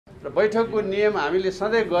र बैठकको नियम हामीले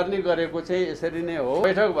सधैँ गर्ने गरेको चाहिँ यसरी नै हो।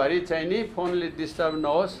 बैठकभरि चाहिँ नि फोनले डिस्टर्ब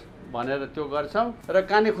नहोस् भनेर त्यो गर्छौँ र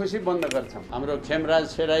काने खुसी बन्द गर्छौँ। हाम्रो खेमराज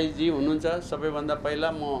सेराईजी हुनुहुन्छ, सबैभन्दा पहिला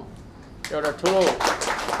म एउटा ठुलो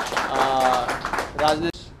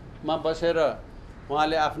राजनीतिमा बसेर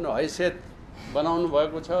उहाँले आफ्नो हैसियत बनाउनु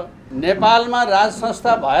भएको छ। नेपालमा राज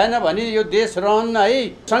संस्था भएन भने यो देश रहन्न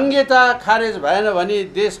है। संहिता खारेज भएन भने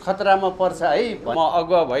देश खतरामा पर्छ है। म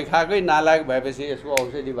अगुवा भइखाएकै नालायक भएपछि यसको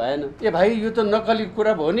औषधि भएन। ए भाइ यो त नक्कली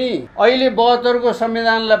कुरा भयो नि। अहिले 72 को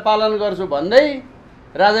संविधानलाई पालन गर्छु भन्दै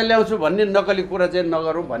राजा ल्याउँछु भन्ने नक्कली कुरा चाहिँ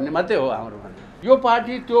नगरौँ भन्ने मात्रै हो हाम्रो भनाइ। यो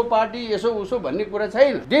पार्टी त्यो पार्टी यसो उसो भन्ने कुरा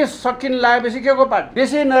छैन। देश सकिन लागेपछि के को पार्टी,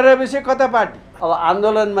 देशै नरहेपछि कता पार्टी। अब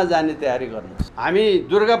आन्दोलनमा जाने तयारी गर्नुहोस्। हामी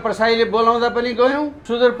दुर्गा प्रसाईले बोलाउँदा पनि गयौँ,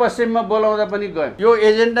 सुदूरपश्चिममा बोलाउँदा पनि गयौँ। यो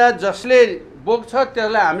एजेन्डा जसले बोक्छ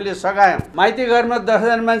त्यसलाई हामीले सघायौँ। माइती घरमा 10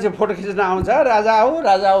 जना मान्छे फोटो खिच्न आउँछ, राजा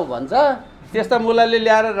आऊ भन्छ। त्यस्ता मुलाले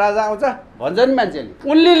ल्याएर राजा आउँछ भन्छन् मान्छेले।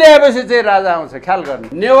 उनले ल्याएपछि चाहिँ राजा आउँछ, ख्याल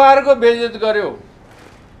गर्नु। नेवारको बेइज्जत गर्यो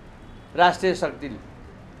राष्ट्रिय शक्तिले।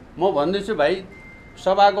 म भन्दैछु भाइ,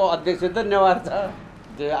 सभाको अध्यक्ष त नेवार छ।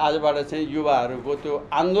 आजबाट चाहिँ युवाहरूको त्यो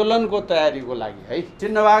आन्दोलनको तयारीको लागि है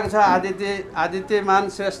चिन्ह भएको छ। आदित्यमान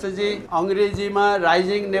श्रेष्ठजी अङ्ग्रेजीमा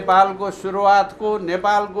राइजिङ नेपालको सुरुवातको,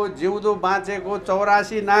 नेपालको जिउँदो बाँचेको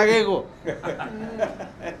 84 नागेको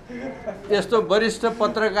यस्तो वरिष्ठ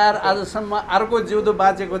पत्रकार आजसम्म अर्को जिउँदो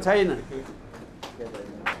बाँचेको छैन।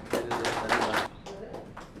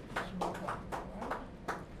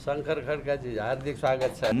 शङ्कर खड्काजी हार्दिक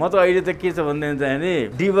स्वागत छ। म त अहिले त के छ भन्दैन चाहिँ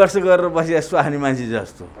नि डिभोर्स गरेर बसिया सुहानी मान्छे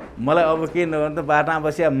जस्तो। मलाई अब के नभन्छ बाटामा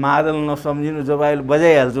बसिया मादल नसम्झिनु जबाइल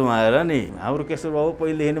बजाइहाल्छु भनेर नि। हाम्रो केशर बाबु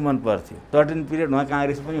पहिलेदेखि नै मन पर्थ्यो। सर्टेन पिरियड उहाँ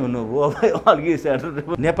काङ्ग्रेस पनि हुनुभयो। अब अलि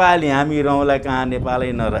नेपाली हामी रहँलाई कहाँ नेपालै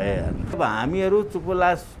नरहे। अब हामीहरू चुपुला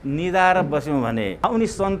निदाएर बस्यौँ भने उनी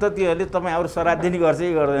सन्ततिहरूले तपाईँहरू श्राद्ध नि गर्छ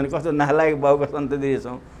कि गर्दैन। कस्तो नालायक बाउको सन्तति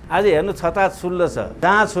छौँ। आज हेर्नु छताछ सुल्लो छ,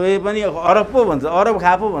 जहाँ छोए पनि अरब पो भन्छ, अरब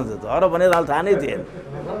खा पो भन्छ। त अरब भने थाहा नै थिएन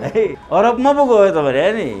है। अरबमा पो गयो तपाईँले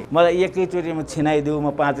है नि। मलाई एकैचोटिमा छिनाइदेऊ,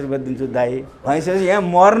 म 5 रुपियाँ दिन्छु दाइ भइसकेपछि यहाँ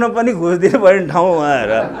मर्न पनि घुस दिनु पर्ने ठाउँ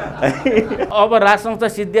भएर है। अब राज संस्था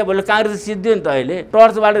सिद्धियो भने काङ्ग्रेस सिद्धियो नि त। अहिले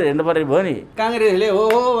टर्चबाट हेर्नु पर्ने भयो नि। काङ्ग्रेसले हो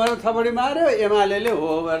भनेर थपडी मार्यो, एमाले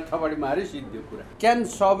हो भनेर थपडी मार्यो, सिद्धियो कुरा। Can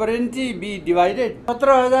सबरेन्टी be divided?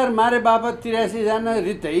 17,000 मारे बापत 83 जना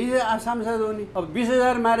रित्तै सांसद हुने। अब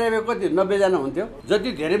 20,000 मारे कति 90 जना हुन्थ्यो।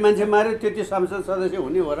 जति धेरै मान्छे मार्यो त्यति संसद सदस्य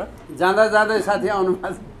हुने हो र। जाँदा जाँदै साथी आउनु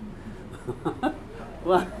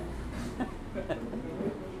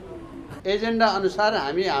एजेन्डा अनुसार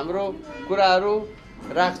हामी हाम्रो कुराहरू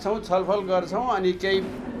राख्छौँ, छलफल गर्छौँ, अनि केही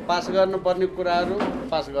पास गर्नुपर्ने कुराहरू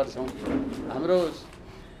पास गर्छौँ। हाम्रो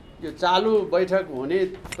यो चालु बैठक हुने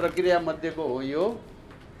प्रक्रिया मध्येको हो यो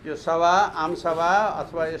सभा, आम सभा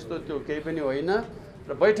अथवा यस्तो त्यो केही पनि होइन।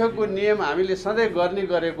 र बैठकको नियम हामीले सधैँ गर्ने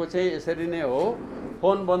गरेको चाहिँ यसरी नै हो।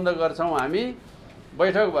 फोन बन्द गर्छौँ हामी।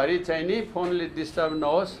 बैठकभरि चाहिँ नि फोनले डिस्टर्ब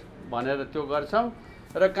नहोस् भनेर त्यो गर्छौँ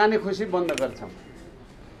र काने खुसी बन्द गर्छौँ।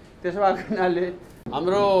 त्यसो भएको हुनाले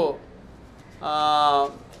हाम्रो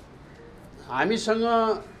हामीसँग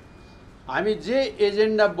हामी जे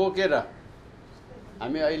एजेन्डा बोकेर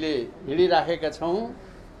हामी अहिले हिँडिराखेका छौँ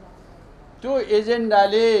त्यो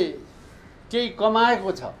एजेन्डाले केही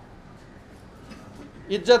कमाएको छ,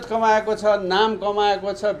 इज्जत कमाएको छ, नाम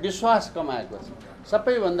कमाएको छ, विश्वास कमाएको छ।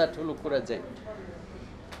 सबैभन्दा ठुलो कुरा चाहिँ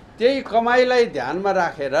त्यही कमाइलाई ध्यानमा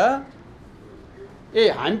राखेर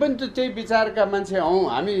हामी पनि त त्यही विचारका मान्छे हौँ।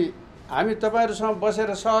 हामी तपाईँहरूसँग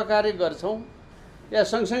बसेर सहकार्य गर्छौँ या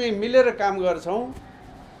सँगसँगै मिलेर काम गर्छौँ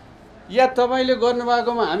या तपाईँले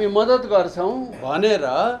गर्नुभएकोमा हामी मद्दत गर्छौँ भनेर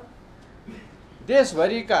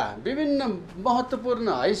देशभरिका विभिन्न महत्त्वपूर्ण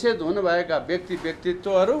हैसियत हुनुभएका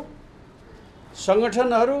व्यक्तित्वहरू,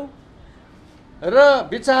 सङ्गठनहरू र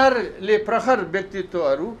विचारले प्रखर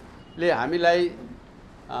व्यक्तित्वहरूले हामीलाई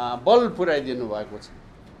बल पुर्याइदिनु भएको छ।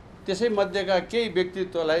 त्यसै मध्येका केही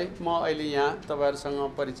व्यक्तित्वलाई म अहिले यहाँ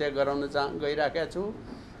तपाईँहरूसँग परिचय गराउन गइराखेको छु।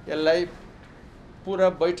 यसलाई पुरा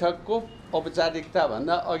बैठकको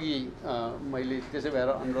औपचारिकताभन्दा अघि मैले त्यसै भएर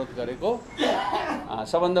अनुरोध गरेको।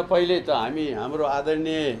 सबभन्दा पहिले त हाम्रो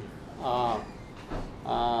आदरणीय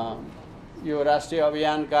यो राष्ट्रिय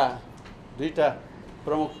अभियानका 2टा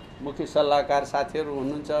प्रमुख मुख्य सल्लाहकार साथीहरू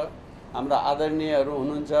हुनुहुन्छ, हाम्रा आदरणीयहरू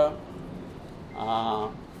हुनुहुन्छ।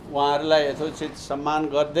 उहाँहरूलाई यथोचित सम्मान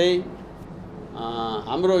गर्दै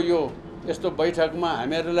हाम्रो यस्तो बैठकमा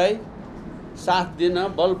हामीहरूलाई साथ दिन,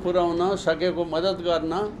 बल पुर्याउन, सकेको मद्दत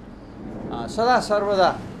गर्न सदा सर्वदा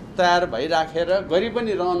तयार भइराखेर गरि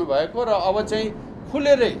पनि रहनु भएको र अब चाहिँ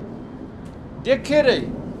खुलेरै देखेरै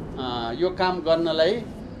यो काम गर्नलाई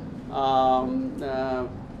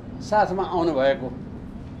साथमा आउनु भएको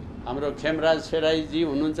हाम्रो खेमराज सेराईजी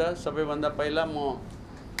हुनुहुन्छ। सबैभन्दा पहिला म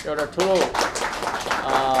एउटा ठुलो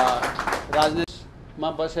राजनीतिमा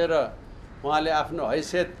बसेर उहाँले आफ्नो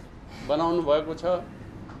हैसियत बनाउनु भएको छ।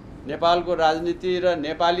 नेपालको राजनीति र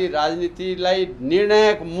नेपाली राजनीतिलाई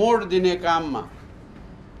निर्णायक मोड दिने काममा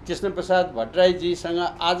कृष्णप्रसाद भट्टराईजीसँग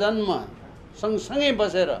आजन्म सँगसँगै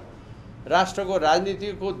बसेर राष्ट्रको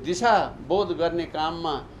राजनीतिको दिशा बोध गर्ने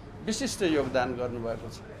काममा विशिष्ट योगदान गर्नुभएको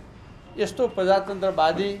छ। यस्तो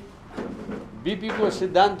प्रजातन्त्रवादी बीपीको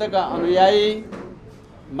सिद्धान्तका अनुयायी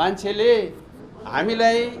मान्छेले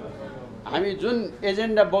हामी जुन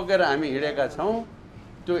एजेन्डा बोकेर हामी हिँडेका छौँ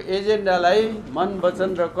त्यो एजेन्डालाई मन वचन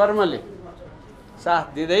र कर्मले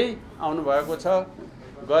साथ दिँदै आउनुभएको छ।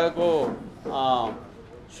 गएको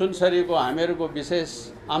सुनसरीको हामीहरूको विशेष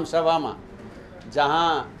आमसभामा जहाँ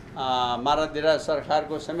महाराज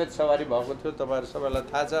सरकारको समेत सवारी भएको थियो, तपाईँहरू सबैलाई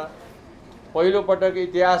थाहा छ। पहिलो पटक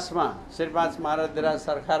इतिहासमा श्री 5 महाराज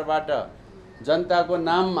सरकारबाट जनताको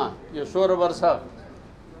नाममा यो 16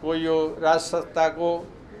 वर्षको यो राजसत्ताको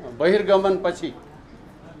बहिर्गमनपछि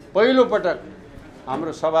पहिलो पटक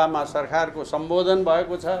हाम्रो सभामा सरकारको सम्बोधन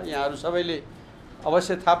भएको छ। यहाँहरू सबैले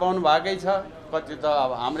अवश्य थाहा पाउनु भएकै छ। कति त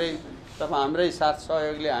अब हाम्रै साथ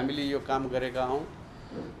सहयोगले हामीले यो काम गरेका हौँ।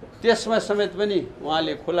 त्यसमा समेत पनि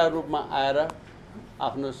उहाँले खुला रूपमा आएर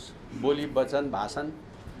आफ्नो बोली वचन भाषण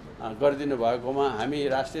गरिदिनु भएकोमा हामी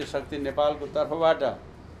राष्ट्रिय शक्ति नेपालको तर्फबाट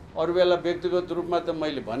अरू बेला व्यक्तिगत रूपमा त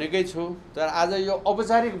मैले भनेकै छु, तर आज यो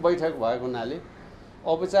औपचारिक बैठक भएको हुनाले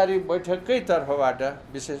औपचारिक बैठककै तर्फबाट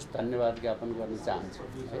विशेष धन्यवाद ज्ञापन गर्न चाहन्छु।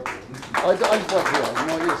 अहिले त अलिक पछि हो, म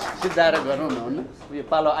यो सिद्धाएर गरौँ न, हुन यो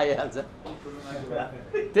पालो आइहाल्छ।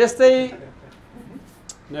 त्यस्तै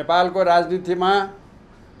नेपालको राजनीतिमा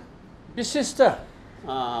विशिष्ट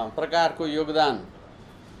प्रकारको योगदान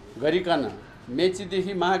गरिकन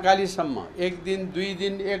मेचीदेखि महाकालीसम्म 1 दिन 2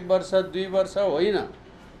 दिन 1 वर्ष 2 वर्ष होइन,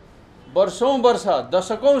 वर्षौं वर्ष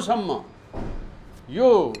दशकौंसम्म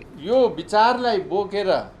यो विचारलाई बोकेर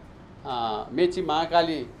मेची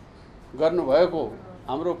महाकाली गर्नुभएको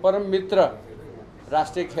हाम्रो परम मित्र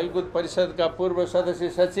राष्ट्रिय खेलकुद परिषदका पूर्व सदस्य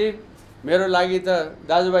सचिव, मेरो लागि त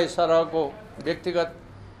दाजुभाइ सरहको व्यक्तिगत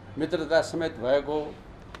मित्रता समेत भएको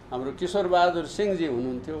हाम्रो किशोर बहादुर सिंहजी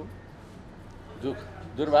हुनुहुन्थ्यो।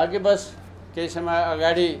 दुर्भाग्यवश केही समय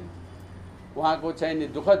अगाडि उहाँको चाहिँ नि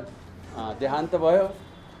दुःखद देहान्त भयो।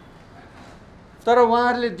 तर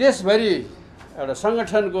उहाँहरूले देशभरि एउटा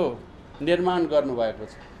सङ्गठनको निर्माण गर्नुभएको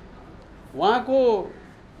छ। उहाँको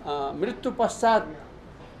मृत्यु पश्चात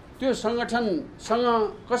त्यो सङ्गठनसँग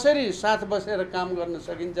कसरी साथ बसेर काम गर्न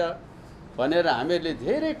सकिन्छ भनेर हामीहरूले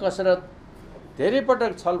धेरै कसरत, धेरै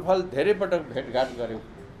पटक छलफल, धेरै पटक भेटघाट गऱ्यौँ।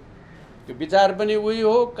 त्यो विचार पनि उही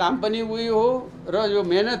हो, काम पनि उही हो र यो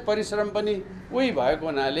मेहनत परिश्रम पनि उही भएको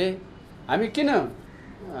हुनाले हामी किन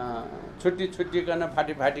छुट्टिकन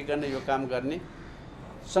फाटिकन यो काम गर्ने,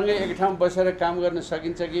 सँगै एक ठाउँ बसेर काम गर्न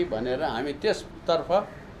सकिन्छ कि भनेर हामी त्यसतर्फ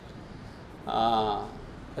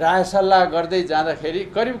राय सल्लाह गर्दै जाँदाखेरि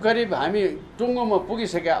करिब हामी टुङ्गोमा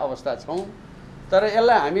पुगिसकेका अवस्था छौँ। तर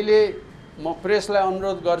यसलाई हामीले, म प्रेसलाई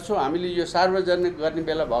अनुरोध गर्छु, हामीले यो सार्वजनिक गर्ने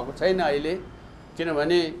बेला भएको छैन अहिले,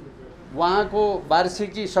 किनभने उहाँको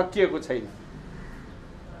वार्षिकी सकिएको छैन।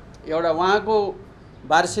 एउटा उहाँको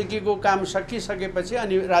वार्षिकीको काम सकिसकेपछि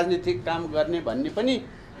अनि राजनीतिक काम गर्ने भन्ने पनि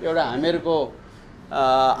एउटा हामीहरूको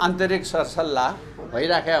आन्तरिक सरसल्लाह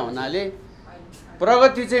भइराखेका हुनाले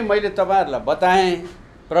प्रगति चाहिँ मैले तपाईँहरूलाई बताएँ,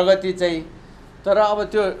 प्रगति चाहिँ, तर अब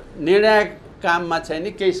त्यो निर्णायक काममा चाहिँ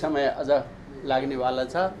नि केही समय अझ लाग्नेवाला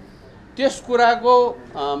छ। त्यस कुराको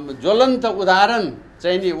ज्वलन्त उदाहरण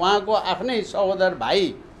चाहिँ नि उहाँको आफ्नै सहोदर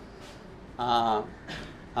भाइ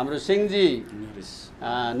हाम्रो सिंहजी,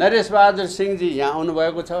 नरेश बहादुर सिंहजी यहाँ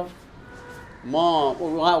आउनुभएको छ।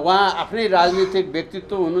 उहाँ आफ्नै राजनीतिक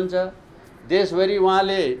व्यक्तित्व हुनुहुन्छ। देशभरि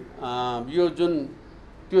उहाँले यो जुन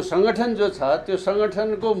त्यो सङ्गठन जो छ त्यो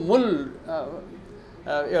सङ्गठनको मूल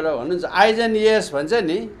एउटा भन्नुहुन्छ आयोजन यस भन्छ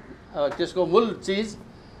नि, त्यसको मूल चिज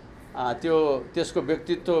त्यसको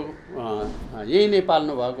व्यक्तित्व यही नै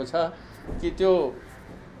पाल्नु भएको छ कि त्यो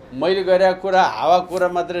मैले गरेको कुरा हावा कुरा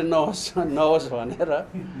मात्रै नहोस् भनेर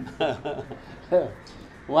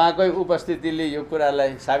उहाँकै उपस्थितिले यो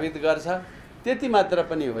कुरालाई साबित गर्छ। त्यति मात्र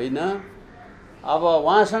पनि होइन, अब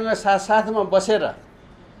उहाँसँग साथमा बसेर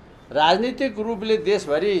राजनीतिक रूपले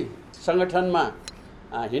देशभरि सङ्गठनमा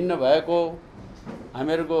हिँड्नु भएको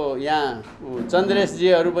हामीहरूको यहाँ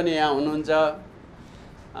चन्द्रेशजीहरू पनि यहाँ हुनुहुन्छ।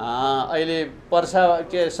 अहिले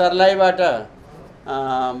सर्लाहीबाट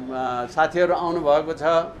साथीहरू आउनुभएको छ।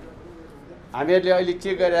 हामीहरूले अहिले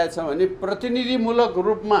के गरिरहेका छौँ भने प्रतिनिधिमूलक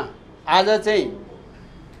रूपमा आज चाहिँ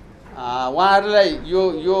उहाँहरूलाई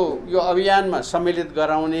यो अभियानमा सम्मिलित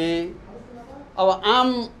गराउने अब आम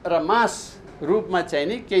र मास रूपमा चाहिँ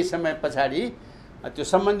नि केही समय पछाडि त्यो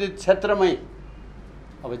सम्बन्धित क्षेत्रमै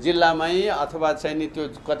अब जिल्लामै अथवा चाहिँ नि त्यो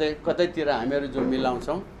कतैतिर हामीहरू जो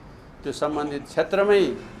मिलाउँछौँ त्यो सम्बन्धित क्षेत्रमै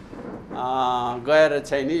गएर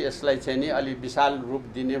चाहिँ नि यसलाई चाहिँ नि अलि विशाल रूप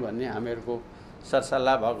दिने भन्ने हामीहरूको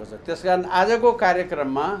सरसल्लाह भएको छ। त्यसकारण आजको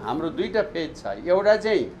कार्यक्रममा हाम्रो दुईटा फेज छ। एउटा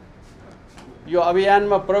चाहिँ यो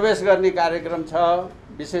अभियानमा प्रवेश गर्ने कार्यक्रम छ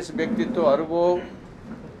विशेष व्यक्तित्वहरूको।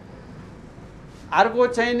 अर्को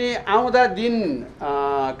चाहिँ नि आउँदा दिन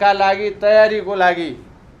का लागि तयारीको लागि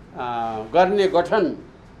गर्ने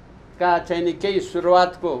गठनका चाहिँ नि केही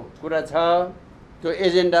सुरुवातको कुरा छ त्यो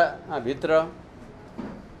एजेन्डाभित्र।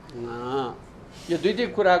 यो दुईटै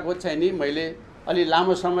कुराको चाहिँ नि मैले अलि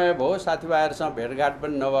लामो समय भयो साथीभाइहरूसँग भेटघाट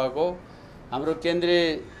पनि नभएको, हाम्रो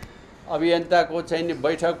केन्द्रीय अभियन्ताको चाहिँ नि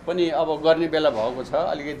बैठक पनि अब गर्ने बेला भएको छ।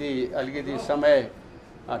 अलिकति समय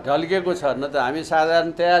ढल्केको छ, न त हामी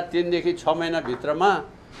साधारणतया 3 देखि 6 महिनाभित्रमा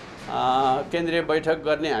केन्द्रीय बैठक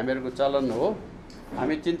गर्ने हामीहरूको चलन हो।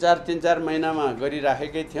 हामी 3-4 महिनामा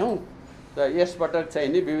गरिराखेकै थियौँ र यसपटक चाहिँ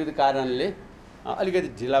नि विविध कारणले अलिकति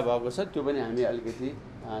ढिला भएको छ, त्यो पनि हामी अलिकति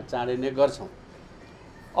चाँडै नै गर्छौँ।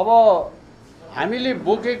 अब हामीले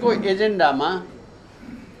बोकेको एजेन्डामा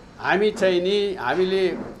हामीले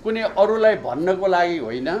कुनै अरूलाई भन्नको लागि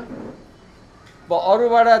होइन,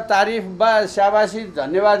 अरूबाट तारिफ वा स्याबासी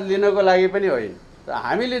धन्यवाद लिनको लागि पनि होइन,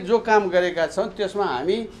 हामीले जो काम गरेका छौँ त्यसमा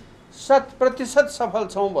हामी 100% सफल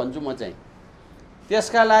छौँ भन्छु म चाहिँ।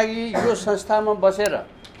 त्यसका लागि यो संस्थामा बसेर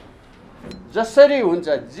जसरी हुन्छ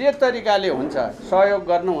जे तरिकाले हुन्छ सहयोग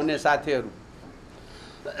गर्नुहुने साथीहरू,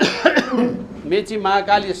 मेची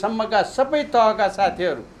महाकालीसम्मका सबै तहका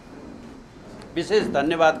साथीहरू विशेष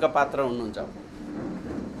धन्यवादका पात्र हुनुहुन्छ।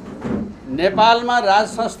 नेपालमा राज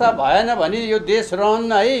संस्था भएन भने यो देश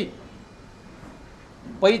रहन्न है,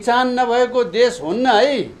 पहिचान नभएको देश हुन्न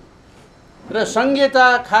है, र संहिता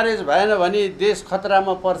खारेज भएन भने देश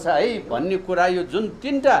खतरामा पर्छ है भन्ने कुरा यो जुन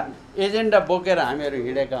 3टा एजेन्डा बोकेर हामीहरू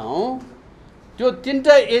हिँडेका हौँ त्यो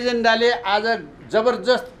 3टा एजेन्डाले आज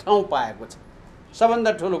जबरजस्त ठाउँ पाएको छ।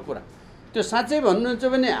 सबभन्दा ठुलो कुरा त्यो साँच्चै भन्नुहुन्छ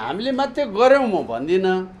भने हामीले मात्रै गऱ्यौँ म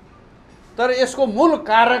भन्दिनँ, तर यसको मूल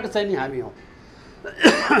कारक चाहिँ नि हामी हौँ।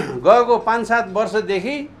 गएको 5-7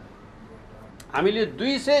 वर्षदेखि हामीले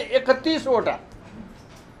 231 वटा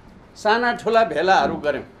साना ठुला भेलाहरू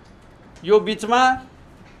गऱ्यौँ। यो बिचमा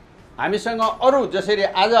हामीसँग अरू जसरी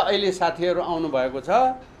आज अहिले साथीहरू आउनुभएको छ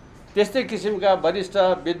त्यस्तै किसिमका वरिष्ठ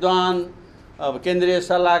विद्वान, केन्द्रीय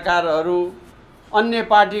सल्लाहकारहरू, अन्य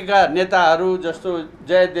पार्टीका नेताहरू जस्तो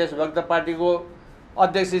जय देशभक्त पार्टीको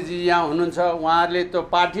अध्यक्षजी यहाँ हुनुहुन्छ, उहाँहरूले त्यो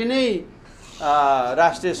पार्टी नै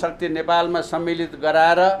राष्ट्रिय शक्ति नेपालमा सम्मिलित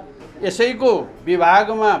गराएर यसैको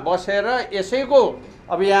विभागमा बसेर यसैको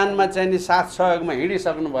अभियानमा चाहिँ नि साथ सहयोगमा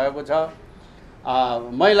हिँडिसक्नु भएको छ।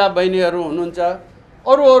 महिला बहिनीहरू हुनुहुन्छ,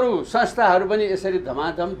 अरू संस्थाहरू पनि यसरी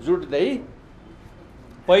धमाधम जुट्दै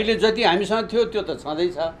पहिले जति हामीसँग थियो त्यो त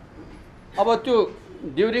छँदैछ। अब त्यो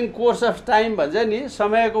ड्युरिङ कोर्स अफ टाइम भन्छ नि,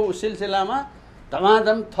 समयको सिलसिलामा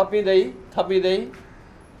धमाधम थपिँदै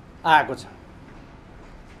आएको छ।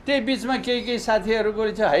 त्यही बिचमा केही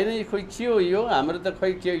साथीहरूको छ होइन खोइ के हो यो, हाम्रो त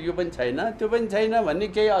खोइ के यो पनि छैन त्यो पनि छैन भन्ने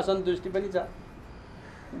केही असन्तुष्टि पनि छ।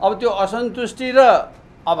 अब त्यो असन्तुष्टि र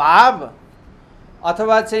अभाव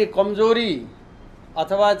अथवा चाहिँ कमजोरी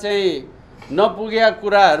अथवा चाहिँ नपुगेका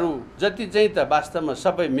कुराहरू जति चाहिँ त वास्तवमा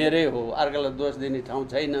सबै मेरै हो, अर्कालाई दोष दिने ठाउँ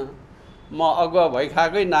छैन। म अगुवा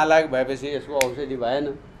भइखाएकै नालायक भएपछि यसको औषधि भएन।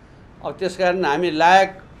 अब त्यसकारण हामी लायक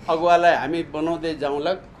अगुवालाई हामी बनाउँदै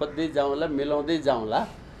जाउँला, खोज्दै जाउँला, मिलाउँदै जाउँला।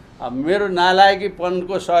 मेरो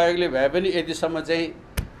नालायकीपनको सहयोगले भए पनि यतिसम्म चाहिँ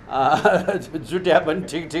जुट्या पनि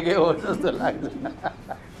ठिकै हो जस्तो लाग्छ।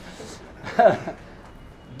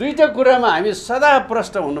 दुईटा कुरामा हामी सदा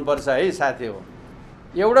प्रष्ट हुनुपर्छ है साथी हो।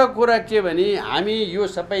 एउटा कुरा के भने हामी यो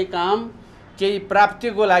सबै काम केही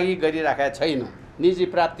प्राप्तिको लागि गरिराखेका छैनौँ, निजी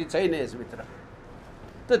प्राप्ति छैन यसभित्र।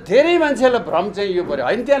 त धेरै मान्छेलाई भ्रम चाहिँ यो पर्यो,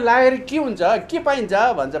 होइन त्यहाँ लागेर के हुन्छ के पाइन्छ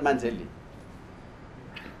भन्छ मान्छेले,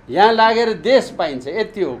 यहाँ लागेर देश पाइन्छ,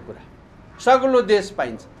 यति हो कुरा, सग्लो देश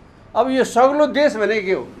पाइन्छ। अब यो सग्लो देश भने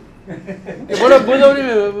के हो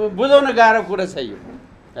त्यो बुझाउन गाह्रो कुरा छ यो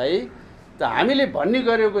है। त हामीले भन्ने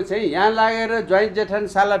गरेको चाहिँ यहाँ लागेर ज्वाइँ जेठान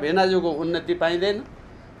साला भेनाजुको उन्नति पाइँदैन,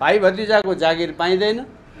 भाइ भतिजाको जागिर पाइँदैन,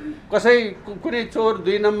 कसै कुनै चोर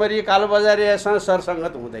 2 नम्बरी कालोबजारीसँग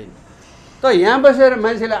सरसङ्गत हुँदैन। त यहाँ बसेर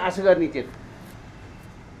मान्छेले आश गर्ने के,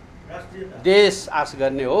 देश आश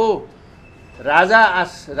गर्ने हो, राज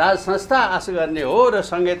संस्था आश गर्ने हो र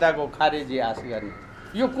संहिताको खारेजी आश गर्ने।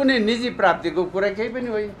 यो कुनै निजी प्राप्तिको कुरा केही पनि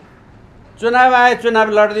होइन। चुनाव आए चुनाव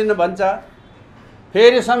लड्दिन भन्छ,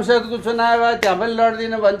 फेरि संसदको चुनाव आए त्यहाँ पनि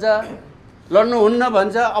लड्दिन भन्छ, लड्नुहुन्न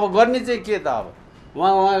भन्छ। अब गर्ने चाहिँ के त? अब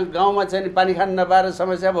उहाँ गाउँमा चाहिँ पानी खान नपाएर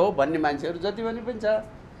समस्या भयो भन्ने मान्छेहरू जति पनि छ।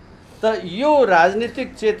 त यो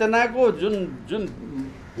राजनीतिक चेतनाको जुन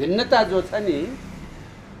भिन्नता जो छ नि,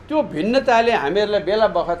 त्यो भिन्नताले हामीहरूलाई बेला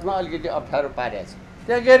बखतमा अलिकति अप्ठ्यारो पारेको छ।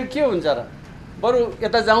 त्यहाँ गएर के हुन्छ र? बरु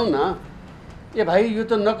यता जाउँ न, ए भाइ यो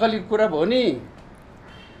त नक्कली कुरा भयो नि।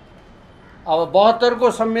 अब 72 को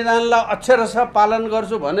संविधानलाई अक्षरशः पालन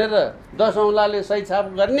गर्छु भनेर 10 औँलाले सही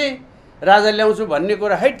छाप गर्ने, राजा ल्याउँछु भन्ने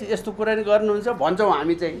कुरा हैट यस्तो कुरा नि गर्नुहुन्छ भन्छौँ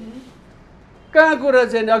हामी चाहिँ। कहाँ कुरा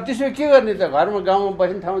चाहिँ अब त्यसो के गर्ने त? घरमा गाउँमा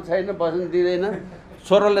बस्ने ठाउँ छैन, बस्न दिँदैन,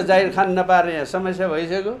 छोरोलाई जागिर खान नपाएर यहाँ समस्या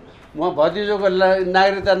भइसक्यो, म भतिजोको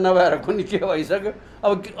नागरिकता नभएर कुनै के भइसक्यो।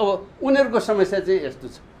 अब उनीहरूको समस्या चाहिँ यस्तो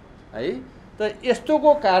छ है। त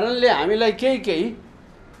यस्तोको कारणले हामीलाई केही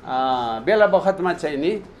बेला बखतमा चाहिँ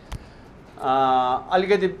नि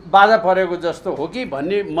अलिकति बाधा परेको जस्तो हो कि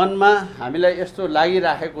भन्ने मनमा हामीलाई यस्तो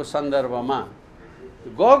लागिराखेको सन्दर्भमा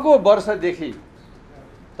गएको वर्षदेखि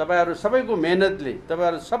तपाईहरु सबैको मेहनतले,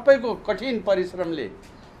 तपाईहरु सबैको कठिन परिश्रमले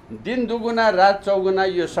दिन दुगुना रात चौगुना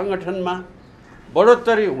यो संगठनमा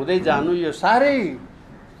बढोत्तरी हुँदै जानु यो साह्रै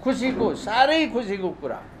खुसीको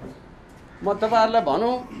कुरा। म तपाईहरुलाई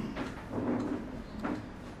भनौं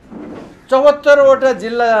 74 वटा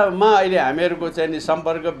जिल्लामा अहिले हामीहरुको चाहिँ नि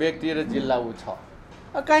सम्पर्क व्यक्ति र जिल्ला छ।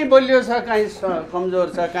 कहीँ बलियो छ, कहीँ कमजोर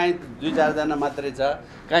छ, कहीँ 2-4 जना मात्रै छ,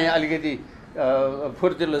 कहीँ अलिकति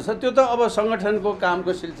फुर्तिलो छ। त्यो त अब संगठनको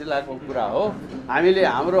कामको सिलसिलाको कुरा हो। हामीले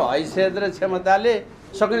हाम्रो हैसियत र क्षमताले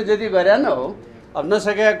सक्ने जति गरे न हो। अब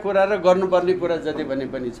नसकेका कुरा र गर्नुपर्ने कुरा जति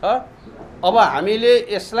पनि छ। अब हामीले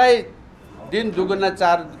यसलाई दिन दुगुना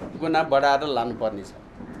 4 गुना बढाएर लानुपर्ने छ।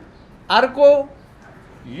 अर्को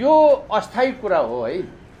यो अस्थायी कुरा हो है।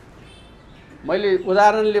 मैले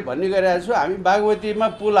उदाहरणले भन्ने गरिरहेको छु, हामी बागमतीमा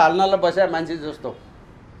पुल हाल्नलाई बसेका मान्छे जस्तो।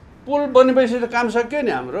 पुल बनेपछि त काम सक्यो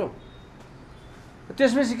नि हाम्रो।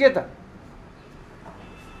 त्यसपछि के त?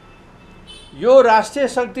 यो राष्ट्रिय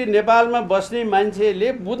शक्ति नेपालमा बस्ने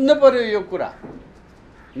मान्छेले बुझ्नु पर्यो यो कुरा।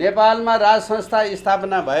 नेपालमा राज संस्था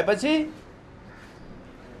स्थापना भएपछि,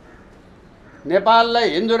 नेपाललाई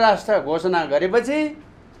हिन्दू राष्ट्र घोषणा गरेपछि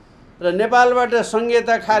र नेपालबाट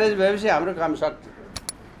संघीयता खारेज भएपछि हाम्रो काम सक्छ।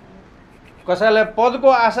 कसैलाई पदको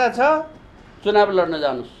आशा छ, चुनाव लड्न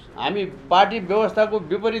जानुस्। हामी पार्टी व्यवस्थाको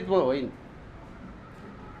विपरीतमा होइन।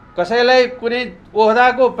 कसैलाई कुनै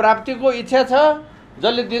ओहदाको प्राप्तिको इच्छा छ,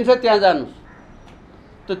 जसले दिन्छ त्यहाँ जानुस्।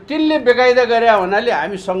 त तिनले बेकायदा गरे हुनाले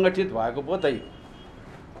हामी संगठित भएको पो त।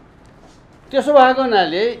 त्यसो भएको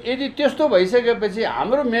हुनाले यदि त्यस्तो भइसकेपछि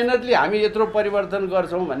हाम्रो मेहनतले हामी यत्रो परिवर्तन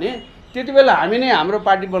गर्छौं भने त्यति बेला हामी नै हाम्रो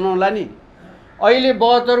पार्टी बनाउला नि। अहिले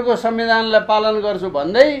 72 को संविधानलाई पालन गर्छु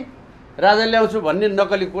भन्दै राजा ल्याउँछु भन्ने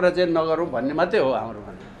नकली कुरा चाहिँ नगरौँ भन्ने मात्रै हो हाम्रो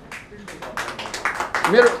भनाइ।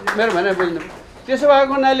 मेरो भनाइ बुझ्नु। त्यसो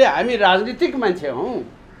भएको हुनाले हामी राजनीतिक मान्छे हौं,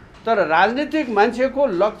 तर राजनीतिक मान्छेको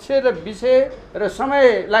लक्ष्य र विषय र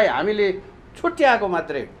समयलाई हामीले छुट्याएको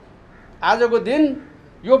मात्रै। आजको दिन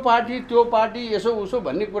यो पार्टी त्यो पार्टी यसो उसो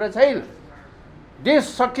भन्ने कुरा छैन। देश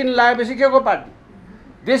सकिन लागेपछि के को पार्टी?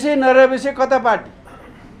 देशै नरहेपछि कता पार्टी?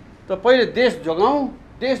 त पहिले देश जोगाउँ।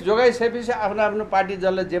 देश जोगाइसकेपछि आफ्नो पार्टी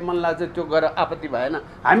जसलाई जे मन लाग्छ त्यो गरेर आपत्ति भएन।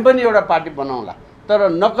 हामी पनि एउटा पार्टी बनाउँला,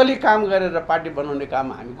 तर नकली काम गरेर पार्टी बनाउने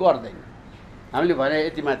काम हामी गर्दैन। हामीले भने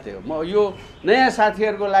यति मात्रै हो। म यो नयाँ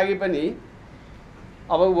साथीहरुको लागि पनि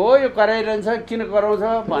अब हो यो कराइरहन्छ किन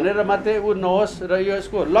कराउँछ भनेर मात्रै उ नहोस् र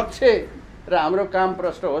यसको लक्ष्य र हाम्रो काम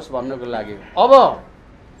प्रष्ट होस् भन्नको लागि। अब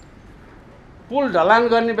पुल ढलान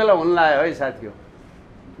गर्ने बेला हुन लाग्यो है साथीहरु।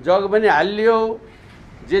 जग पनि हालियो,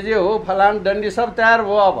 जे हो फलाम डन्डी सब तयार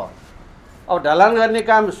भयो। अब ढलान गर्ने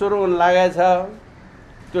काम सुरु हुन लागेछ।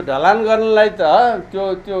 त्यो ढलान गर्नलाई त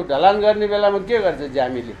त्यो ढलान गर्ने बेलामा के गर्छ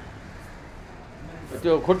हामीले?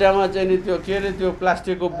 त्यो खुट्टामा चाहिँ नि त्यो के रे त्यो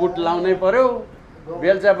प्लास्टिकको बुट लाउनै पर्यो,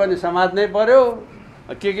 बेल्चा पनि समात्नै पर्यो,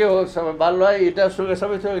 के हो सबै बालुवा इटा सुके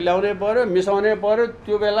सबै थोक ल्याउनै पर्यो, मिसाउनै पर्यो।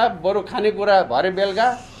 त्यो बेला बरु खानेकुरा भरे बेलुका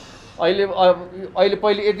अहिले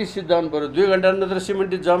पहिले यति सिद्ध हुनु पर्यो, 2 घण्टा नत्र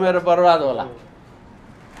सिमेन्ट जमेर बर्बाद होला।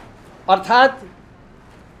 अर्थात्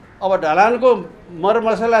अब ढलानको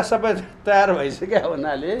मरमसला सबै तयार भइसक्यो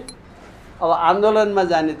हुनाले अब आन्दोलनमा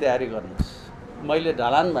जाने तयारी गर्नुहोस्। मैले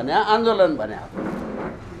ढलान भने आन्दोलन भने।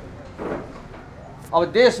 अब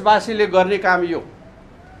देशवासीले गर्ने काम यो।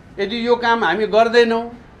 यदि यो काम हामी गर्दैनौं,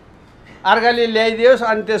 अर्काले ल्याइदियोस्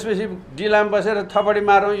अनि त्यसपछि डिलाम बसेर थपडी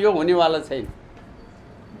मारौँ, यो हुनेवाला छैन।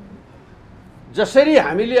 जसरी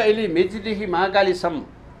हामीले अहिले मेचीदेखि महाकालीसम्म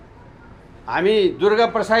हामी दुर्गा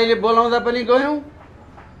प्रसाईले बोलाउँदा पनि गयौं,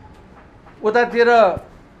 उतातिर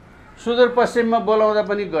सुदूरपश्चिममा बोलाउँदा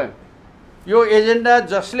पनि गयौं। यो एजेन्डा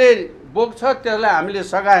जसले बोक्छ त्यसलाई हामीले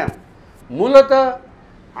सघायौं। मूलतः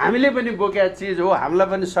हामीले पनि बोकेका चिज हो, हामीलाई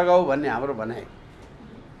पनि सघाऊ भन्ने हाम्रो भनाइ।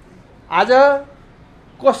 आज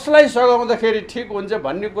कसलाई सघाउँदाखेरि ठिक हुन्छ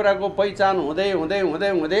भन्ने कुराको पहिचान हुँदै हुँदै हुँदै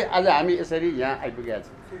हुँदै आज हामी यसरी यहाँ आइपुगेका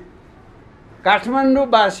छौँ।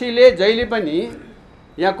 काठमाडौँवासीले जहिले पनि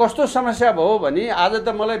यहाँ कस्तो समस्या भयो भने आज त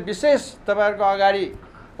मलाई विशेष तपाईँहरूको अगाडि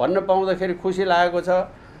भन्न पाउँदाखेरि खुसी लागेको छ।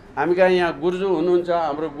 हामी कहाँ यहाँ गुरुजु हुनुहुन्छ,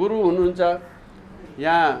 हाम्रो गुरु हुनुहुन्छ,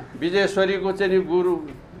 यहाँ विजयेश्वरीको चाहिँ नि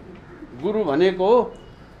गुरु भनेको हो,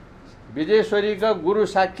 विजयेश्वरीका गुरु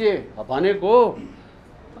साक्य भनेको हो।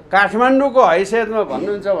 काठमाडौँको हैसियतमा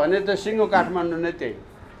भन्नुहुन्छ भने त सिङ्गो काठमाडौँ नै त्यही।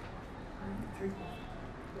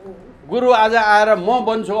 गुरु आज आएर म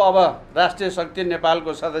बन्छु अब राष्ट्रिय शक्ति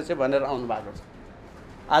नेपालको सदस्य भनेर आउनु भएको छ।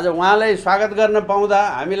 आज उहाँलाई स्वागत गर्न पाउँदा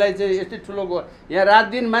हामीलाई चाहिँ यति ठुलो यहाँ रात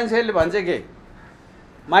दिन मान्छेहरूले भन्छ कि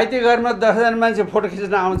माइती घरमा 10 जना मान्छे फोटो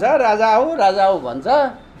खिच्न आउँछ, राजा आऊ भन्छ,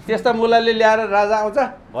 त्यस्ता मुलाले ल्याएर राजा आउँछ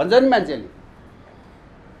भन्छ नि मान्छेले।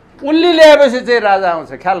 उनले ल्याएपछि चाहिँ राजा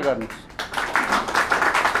आउँछ, ख्याल गर्नुहोस्।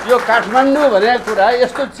 यो काठमाडौँ भनेको कुरा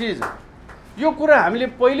यस्तो चिज, यो कुरा हामीले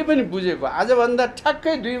पहिले पनि बुझेको। आजभन्दा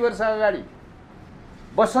ठ्याक्कै 2 वर्ष अगाडि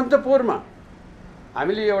बसन्तपुरमा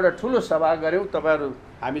हामीले एउटा ठुलो सभा गऱ्यौँ, तपाईँहरू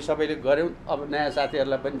हामी सबैले गऱ्यौँ। अब नयाँ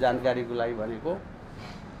साथीहरूलाई पनि जानकारीको लागि भनेको,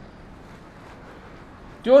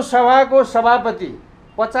 त्यो सभाको सभापति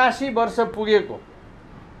 85 वर्ष पुगेको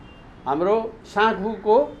हाम्रो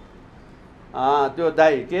साँखुको त्यो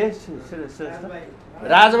दाई के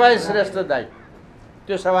राजभाइ श्रेष्ठ दाई,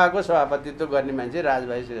 त्यो सभाको सभापतित्व गर्ने मान्छे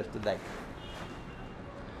राजभाइ श्रेष्ठ दाई।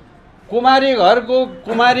 कुमारी घरको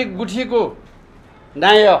कुमारी गुठीको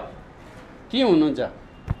नायक ती हुनुहुन्छ।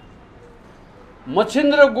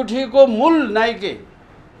 मच्छिन्द्र गुठीको मूल नायके,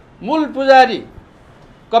 मूल पुजारी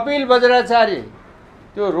कपिल बज्राचार्य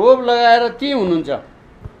त्यो रोब लगाएर ती हुनुहुन्छ।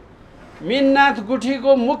 मीननाथ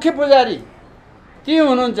गुठीको मुख्य पुजारी ती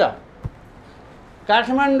हुनुहुन्छ।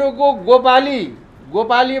 काठमाडौँको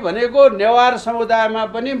गोपाली भनेको नेवार समुदायमा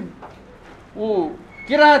पनि ऊ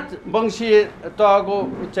किराँत वंशीय तहको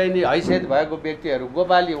चाहिँ नि हैसियत भएको व्यक्तिहरू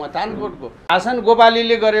गोपाली, उहाँ थानकोटको शासन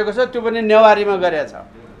गोपालीले गरेको छ, त्यो पनि नेवारीमा गरेको छ।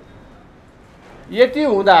 यति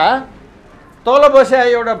हुँदा तल बस्या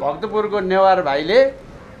एउटा भक्तपुरको नेवार भाइले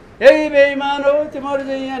ए बेइमान हो तिमीहरू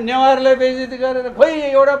चाहिँ यहाँ नेवारलाई बेइज्जती गरेर, खोइ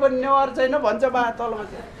एउटा पनि नेवार छैन भन्छ बा तल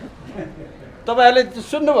बस्या। तपाईँहरूले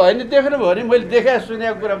सुन्नुभयो नि, देख्नुभयो नि, मैले देखाए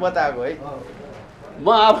सुनेको कुरा बताएको है। म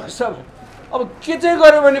अब के चाहिँ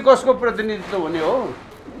गऱ्यो भने कसको प्रतिनिधित्व हुने हो,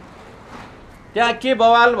 त्यहाँ के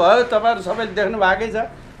बवाल भयो तपाईँहरू सबैले देख्नु भएकै छ।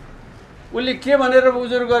 उसले के भनेर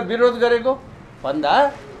विरोध गरेको भन्दा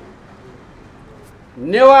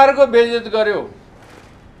नेवारको बेइज्जत गर्यो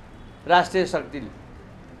राष्ट्रिय शक्तिले।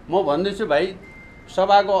 म भन्दैछु भाइ,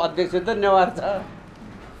 सभाको अध्यक्ष त नेवार छ।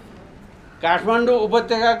 काठमाडौँ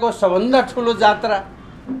उपत्यकाको सबभन्दा ठुलो जात्रा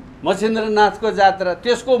मच्छिन्द्रनाथको जात्रा,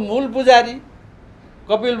 त्यसको मूल पुजारी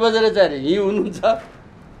कपिल बज्राचार्य यहीँ हुनुहुन्छ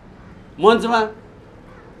मञ्चमा।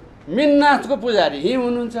 मीननाथको पुजारी यहीँ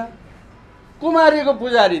हुनुहुन्छ, कुमारीको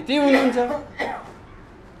पुजारी ती हुनुहुन्छ।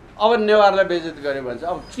 अब नेवारलाई बेइज्जत गर्यो भन्छ।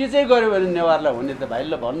 अब के चाहिँ गर्यो भने नेवारलाई हुने त भाइ,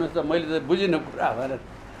 ल भन्नुहोस् त, मैले त बुझिनँ कुरा भनेर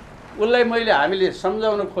उसलाई हामीले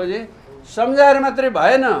सम्झाउन खोजेँ। सम्झाएर मात्रै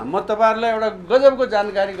भएन, म तपाईँहरूलाई एउटा गजबको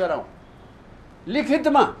जानकारी गराउँ।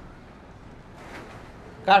 लिखितमा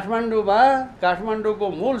काठमाडौँको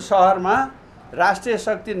मूल सहरमा राष्ट्रिय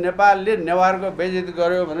शक्ति नेपालले नेवारको बेइज्जत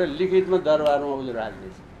गर्यो भनेर लिखितमा दरबारमा उजुर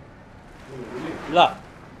हाल्दैछ। ल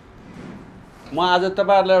म आज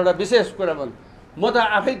तपाईँहरूलाई एउटा विशेष कुरा भन्छु, म त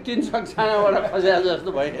आफै 3 छानाबाट खस्या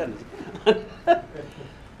जस्तो भइहाल्छ।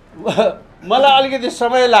 मलाई अलिकति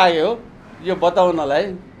समय लाग्यो यो बताउनलाई।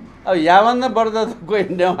 अब यहाँभन्दा बढ्दा त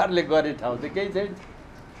कोही नेवारले गर्ने ठाउँ त केही छैन।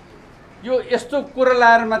 यो यस्तो कुरा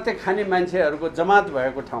लाएर मात्रै खाने मान्छेहरूको जमात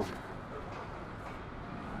भएको ठाउँ।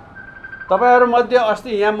 तपाईँहरूमध्ये अस्ति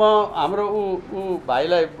यहाँ हाम्रो ऊ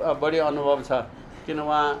भाइलाई बढी अनुभव छ, किन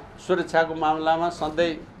उहाँ सुरक्षाको मामलामा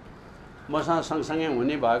सधैँ मसँग सँगसँगै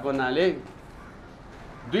हुने भएको हुनाले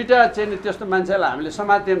 2टा चाहिँ त्यस्तो मान्छेलाई हामीले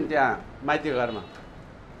समात्यौँ त्यहाँ माइती घरमा।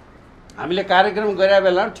 हामीले कार्यक्रम गरे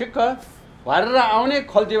बेला ठिक्क भरेर आउने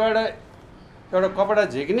खल्तीबाट एउटा कपडा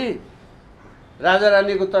झिक्ने, राजा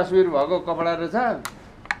रानीको तस्बिर भएको कपडा रहेछ,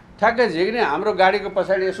 ठ्याक्कै झिक्ने, हाम्रो गाडीको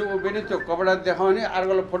पछाडि यसो उभिने, त्यो कपडा देखाउने,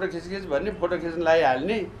 अर्कोलाई फोटो खिच भन्ने, फोटो खिच्न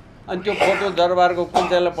लगाइहाल्ने, अनि त्यो फोटो दरबारको कुन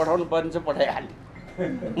चाहिँलाई पठाउनु पर्ने छ पठाइहाल्ने।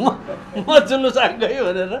 म जुलुस गयो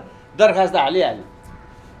भनेर दरखास्त हालिहालेँ।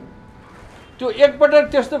 त्यो एकपटक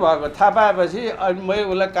त्यस्तो भएको थाहा पाएपछि अनि मैले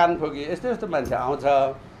उसलाई कान ठोकेँ, यस्तो यस्तो मान्छे आउँछ,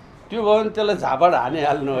 त्यो भयो भने त्यसलाई झापड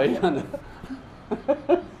हानिहाल्नु है भनेर।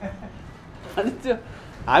 अनि त्यो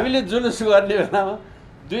हामीले जुलुस गर्ने बेलामा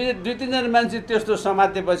 2-3 जना मान्छे त्यस्तो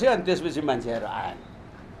समातेपछि अनि त्यसपछि मान्छेहरू आएन।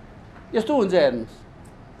 यस्तो हुन्छ हेर्नुहोस्।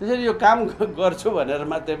 त्यसैले यो काम गर्छु भनेर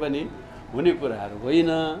मात्रै पनि हुने कुराहरू होइन।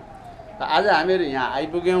 आज हामीहरू यहाँ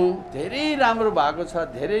आइपुग्यौँ, धेरै राम्रो भएको छ,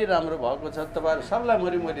 धेरै राम्रो भएको छ। तपाईँहरू सबलाई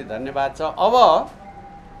मरिमरि धन्यवाद छ। अब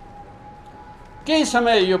केही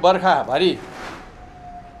समय यो बर्खाभरि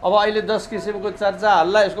अब अहिले 10 किसिमको चर्चा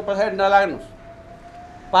हल्ला यसको पछाडि नलाग्नुहोस्।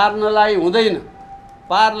 पार नलाइ हुँदैन।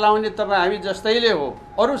 पार लाउने तपाईँ हामी जस्तैले हो,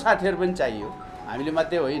 अरू साथीहरू पनि चाहियो, हामीले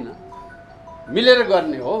मात्रै होइन, मिलेर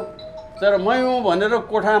गर्ने हो। तर मै हुँ भनेर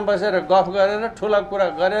कोठामा बसेर गफ गरेर ठुला कुरा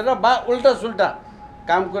गरेर बा उल्टा सुल्टा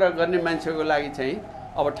काम कुरा गर्ने मान्छेको लागि चाहिँ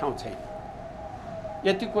अब ठाउँ छैन।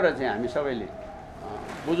 यति कुरा चाहिँ हामी सबैले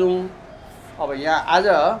बुझौँ। अब यहाँ आज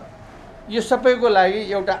यो सबैको लागि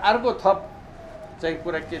एउटा अर्को थप चाहिँ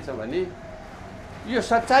कुरा के छ भने यो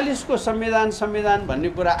 47 को संविधान भन्ने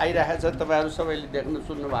कुरा आइरहेको छ। तपाईँहरू सबैले देख्न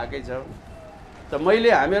सुन्नु भएकै छ। त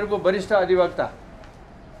मैले हामीहरूको वरिष्ठ अधिवक्ता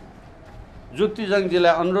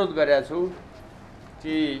जुक्तिजङजीलाई अनुरोध गरेको छु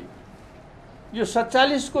कि यो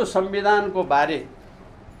 47 को संविधानको बारे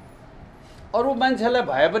अरू मान्छेलाई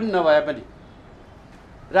भए पनि नभए पनि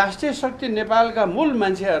राष्ट्रिय शक्ति नेपालका मूल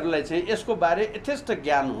मान्छेहरूलाई चाहिँ यसको बारे यथेष्ट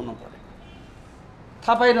ज्ञान हुनु पर्यो,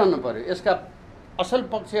 थाहा पाइरहनु पर्यो। यसका असल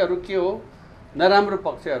पक्षहरू के हो, नराम्रो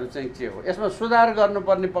पक्षहरू चाहिँ के हो, यसमा सुधार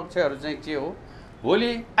गर्नुपर्ने पक्षहरू चाहिँ के हो,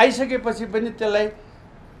 भोलि आइसकेपछि पनि त्यसलाई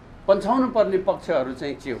पन्छाउनु पर्ने पक्षहरू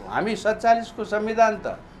चाहिँ के हो। हामी 47 को संविधान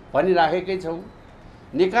त भनिराखेकै छौँ।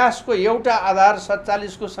 निकासको एउटा आधार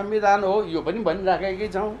 47 को संविधान हो, यो पनि भनिराखेकै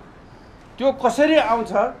छौँ। त्यो कसरी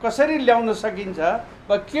आउँछ, कसरी ल्याउन सकिन्छ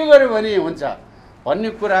वा के गर्यो भने हुन्छ भन्ने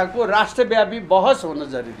कुराको राष्ट्रव्यापी बहस हुन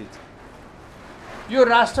जरुरी छ। यो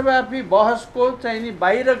राष्ट्रव्यापी बहसको चाहिँ नि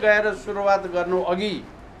बाहिर गएर सुरुवात गर्नु अघि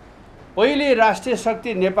पहिले राष्ट्रिय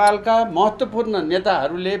शक्ति नेपालका महत्त्वपूर्ण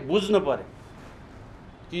नेताहरूले बुझ्नु पर्यो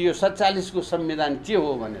कि यो 47 को संविधान के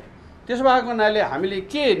हो भनेर। त्यसो भएको हुनाले हामीले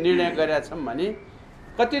के निर्णय गरेका छौँ भने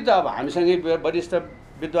कति त अब हामीसँगै वरिष्ठ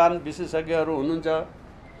विद्वान विशेषज्ञहरू हुनुहुन्छ,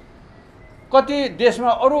 कति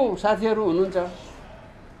देशमा अरू साथीहरू हुनुहुन्छ,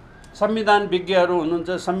 संविधान विज्ञहरू हुनुहुन्छ,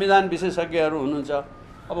 संविधान विशेषज्ञहरू हुनुहुन्छ।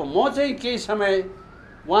 अब म चाहिँ केही समय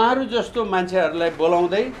उहाँहरू जस्तो मान्छेहरूलाई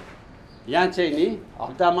बोलाउँदै यहाँ चाहिँ नि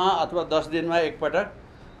हप्तामा अथवा 10 दिनमा एकपटक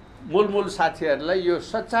मूल साथीहरूलाई यो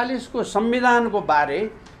 47 को संविधानको बारे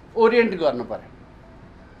ओरिएन्ट गर्नु पर्यो।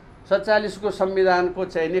 47 को संविधानको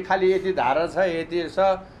चाहिँ नि खालि यति धारा छ, यति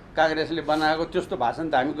छ, काङ्ग्रेसले बनाएको त्यस्तो भाषण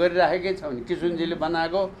त हामी गरिराखेकै छौँ नि। किशुनजीले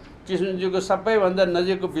बनाएको, किशुनजीको सबैभन्दा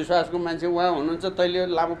नजिकको विश्वासको मान्छे उहाँ हुनुहुन्छ, तैँले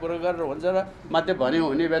लामो कुरो गरेर हुन्छ र मात्रै भन्यो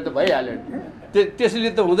हुने भए त भइहाल्यो नि।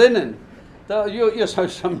 त्यसले त हुँदैन नि। त यो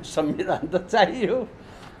संविधान त चाहियो।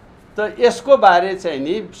 त यसको बारे चाहिँ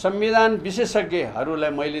नि संविधान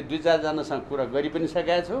विशेषज्ञहरूलाई मैले 2-4 जनासँग कुरा गरि पनि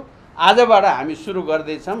सकेको छु। आजबाट हामी सुरु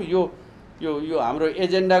गर्दैछौँ। यो हाम्रो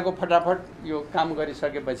एजेन्डाको फटाफट यो काम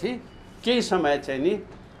गरिसकेपछि केही समय चाहिँ नि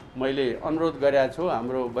मैले अनुरोध गरेको छु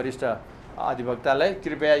हाम्रो वरिष्ठ अधिवक्तालाई,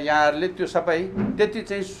 कृपया यहाँहरूले त्यो सबै त्यति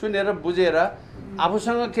चाहिँ सुनेर बुझेर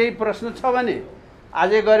आफूसँग केही प्रश्न छ भने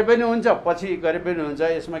आजै गरे पनि हुन्छ, पछि गरे पनि हुन्छ,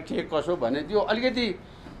 यसमा के कसो भने त्यो अलिकति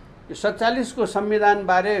 47 को संविधान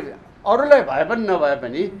बारे अरूलाई भए पनि नभए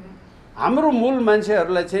पनि हाम्रो मूल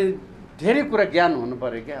मान्छेहरूलाई चाहिँ धेरै कुरा ज्ञान हुनु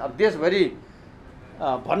पर्यो क्या। अब देशभरि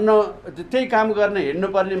भन्न त्यही काम गर्न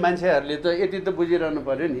हिँड्नुपर्ने मान्छेहरूले त यति त बुझिरहनु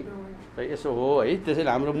पर्यो नि। त यसो हो है। त्यसैले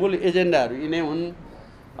हाम्रो मूल एजेन्डाहरू यिनै हुन्।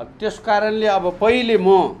 अब त्यस कारणले अब पहिले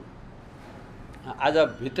म आज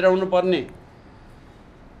भित्राउनु पर्ने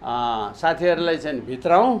साथीहरूलाई चाहिँ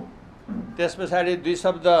भित्राउँ, त्यस पछाडि 2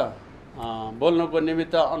 शब्द बोल्नको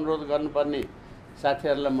निमित्त अनुरोध गर्नुपर्ने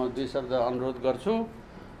साथीहरूलाई म 2 शब्द अनुरोध गर्छु।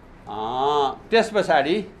 त्यस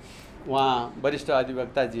पछाडि उहाँ वरिष्ठ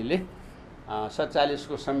अधिवक्ताजीले 47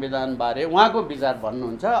 को संविधान बारे उहाँको विचार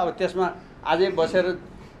भन्नुहुन्छ। अब त्यसमा आजै बसेर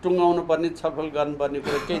टुङ्गाउनु पर्ने, छलफल गर्नुपर्ने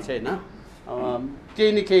कुरो केही छैन।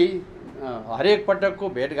 केही न केही हरेक पटकको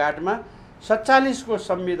भेटघाटमा 47 को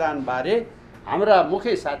संविधान बारे हाम्रा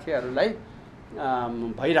मुख्य साथीहरूलाई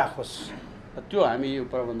भइराखोस्, त्यो हामी यो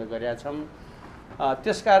प्रबन्ध गरेका छौँ।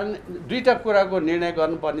 त्यसकारण 2टा कुराको निर्णय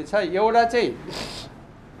गर्नुपर्ने छ। एउटा चाहिँ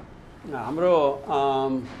हाम्रो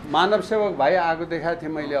मानव सेवक भाइ आएको देखाएको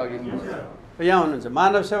थिएँ मैले अघि, यहाँ हुनुहुन्छ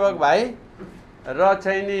मानव सेवक भाइ र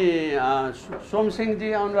चाहिँ नि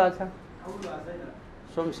सोमसिंहजी आउनु भएको छ।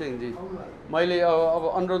 सोमसिंहजी मैले अब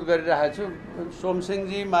अनुरोध गरिरहेको छु।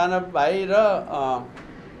 सोमसिंहजी, मानव भाइ र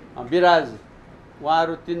विराज,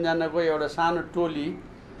 उहाँहरू 3 जनाको एउटा सानो टोली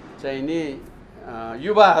चाहिँ नि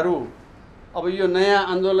युवाहरू अब यो नयाँ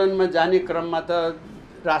आन्दोलनमा जाने क्रममा त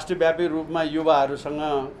राष्ट्रव्यापी रूपमा युवाहरूसँग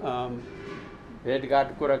भेटघाट,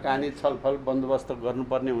 कुराकानी, छलफल, बन्दोबस्त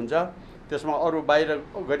गर्नुपर्ने हुन्छ। त्यसमा अरू बाहिर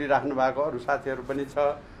गरिराख्नु भएको अरू साथीहरू पनि छ,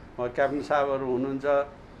 क्याप्टन साहबहरू हुनुहुन्छ,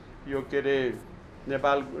 यो के अरे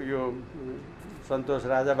नेपाल यो सन्तोष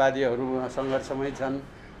राजावादीहरू सङ्घर्षमै छन्,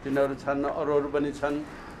 तिनीहरू छन्, अरूहरू पनि छन्,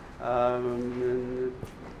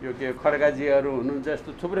 यो के खड्काजीहरू हुनुहुन्छ,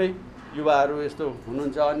 यस्तो थुप्रै युवाहरू यस्तो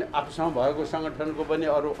हुनुहुन्छ। अनि आफूसँग भएको सङ्गठनको पनि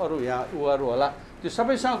अरू यहाँ उहरू होला, त्यो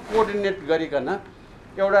सबैसँग कोअर्डिनेट गरिकन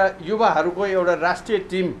एउटा युवाहरूको एउटा राष्ट्रिय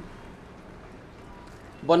टिम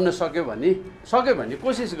बन्न सक्यो भने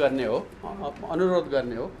कोसिस गर्ने हो, अनुरोध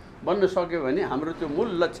गर्ने हो। बन्न सक्यो भने हाम्रो त्यो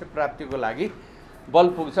मूल लक्ष्य प्राप्तिको लागि बल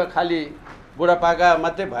पुग्छ। खालि बुढापाका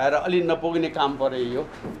मात्रै भएर अलि नपुग्ने काम पऱ्यो यो।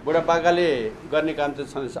 बुढापाकाले गर्ने काम त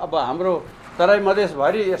छँदैछ। अब हाम्रो तराई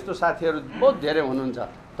मधेसभरि यस्तो साथीहरू बहुत धेरै हुनुहुन्छ।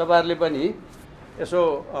 तपाईँहरूले पनि यसो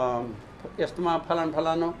यस्तोमा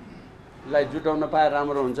फलानुलाई जुटाउन पाए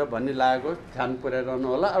राम्रो हुन्छ भन्ने लागेको ध्यान पुर्याइरहनु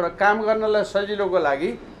होला। एउटा काम गर्नलाई सजिलोको लागि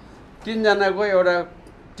 3 जनाको एउटा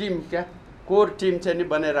टिम कोर टिम चाहिँ नि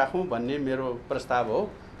बनाइराखौँ भन्ने मेरो प्रस्ताव हो।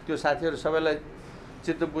 त्यो साथीहरू सबैलाई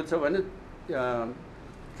चित्त बुझ्छ भने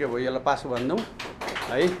के भयो यसलाई पास भनिदिउँ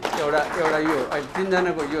है। एउटा यो 3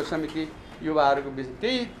 जनाको यो समिति युवाहरूको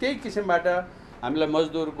विषय त्यही किसिमबाट हामीलाई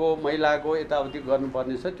मजदुरको महिलाको यताउति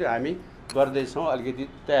गर्नुपर्ने छ। त्यो हामी गर्दैछौँ। अलिकति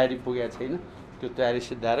तयारी पुगेको छैन, त्यो तयारी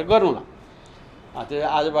सिद्धाएर गरौँला। त्यो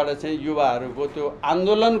आजबाट चाहिँ युवाहरूको त्यो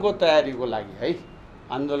आन्दोलनको तयारीको लागि है,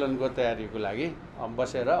 आन्दोलनको तयारीको लागि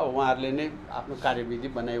बसेर उहाँहरूले नै आफ्नो कार्यविधि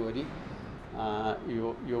बनाइवरी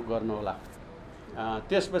यो गर्नु होला।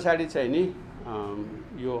 त्यस पछाडि चाहिँ नि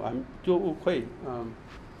यो हामी त्यो खोइ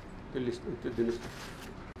त्यो लिस्ट त्यो दिनुहोस्।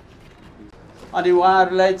 अनि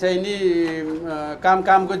उहाँहरूलाई चाहिँ नि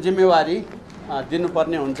कामको जिम्मेवारी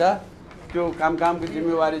दिनुपर्ने हुन्छ। त्यो कामको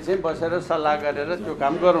जिम्मेवारी चाहिँ बसेर सल्लाह गरेर त्यो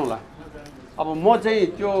काम गरौँला। अब म चाहिँ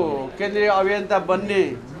त्यो केन्द्रीय अभियन्ता बन्ने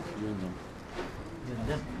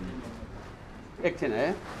एकछिन है,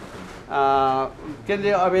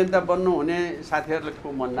 केन्द्रीय अभियन्ता बन्नु हुने साथीहरूको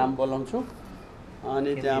म नाम बोलाउँछु।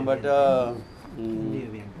 अनि त्यहाँबाट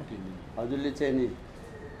हजुरले चाहिँ नि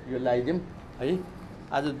यो लगाइदिउँ है।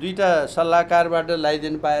 आज 2टा सल्लाहकारबाट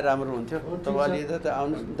लगाइदिनु पाए राम्रो हुन्थ्यो। तपाईँले यता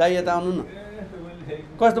आउनु, दाइ यता आउनु न।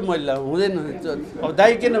 कस्तो महिला हुँदैन। अब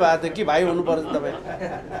दाइ किन भएको थियो कि भाइ हुनुपर्छ तपाईँ?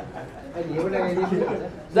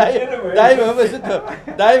 दाइ भएपछि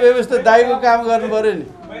त दाइको काम गर्नु पऱ्यो नि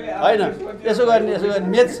होइन। यसो गर्ने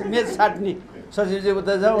मेच साट्ने सचिवजी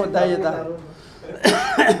उता जाउँ, दाइ यता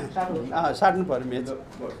साट्नु पऱ्यो मेच।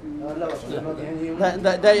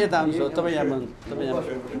 दाइ यता आउनुहोस्, तपाईँ यहाँ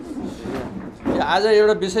आज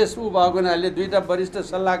एउटा विशेष भएको हुनाले 2टा वरिष्ठ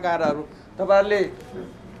सल्लाहकारहरू तपाईँहरूले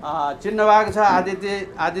चिन्ह भएको छ।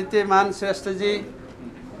 आदित्यमान श्रेष्ठजी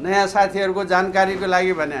नयाँ साथीहरूको जानकारीको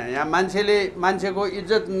लागि भने यहाँ मान्छेको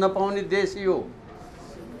इज्जत नपाउने देश यो।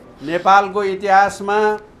 नेपालको इतिहासमा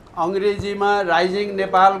अङ्ग्रेजीमा राइजिङ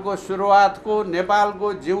नेपालको सुरुवातको, नेपालको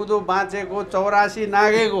जिउँदो बाँचेको 84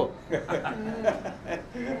 नागेको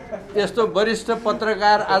यस्तो वरिष्ठ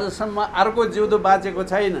पत्रकार आजसम्म अर्को जिउँदो बाँचेको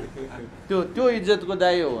छैन। त्यो इज्जतको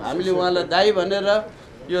दाइ हो। हामीले उहाँलाई दाइ भनेर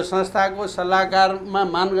यो संस्थाको सल्लाहकारमा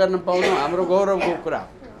मान गर्न पाउनु हाम्रो गौरवको कुरा।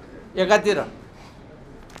 एकातिर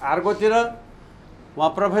अर्कोतिर उहाँ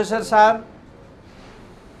प्रोफेसर साहब,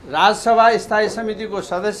 राजसभा स्थायी समितिको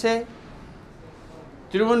सदस्य,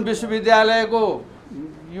 त्रिभुवन विश्वविद्यालयको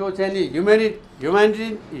यो चाहिँ नि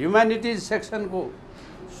ह्युम्यानिटिज सेक्सनको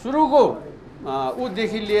सुरुको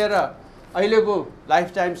उदेखि लिएर अहिलेको लाइफ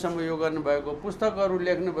टाइमसम्म यो गर्नुभएको, पुस्तकहरू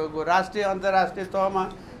लेख्नुभएको, राष्ट्रिय अन्तर्राष्ट्रिय तहमा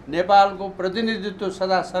नेपालको प्रतिनिधित्व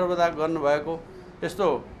सदा सर्वदा गर्नुभएको यस्तो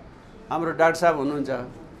हाम्रो डाक्टर साहब हुनुहुन्छ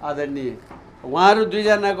आदरणीय। उहाँहरू 2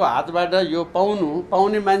 जनाको हातबाट यो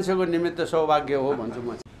पाउने मान्छेको निमित्त सौभाग्य हो भन्छु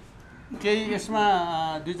म। केही यसमा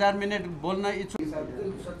 2-4 मिनट बोल्न इच्छुक।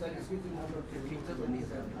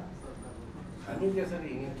 हामी त्यसरी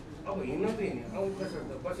हिँड्यौँ। अब हिँड्न त हिँड्यौँ,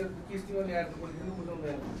 अब बसेर किस्तीमा ल्याएर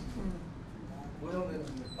बुझाउँदैन।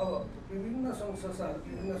 अब विभिन्न सङ्घ संस्थाहरू,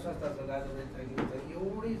 विभिन्न संस्थाहरू राजनीति छैन,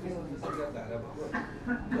 एउटै धारा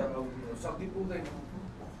भएको शक्ति पुग्दैन।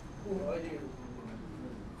 अहिले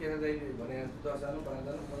केरा दाइले भने 10 जना 12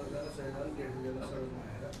 जना 15 जना 100 जना 150 जना सडकमा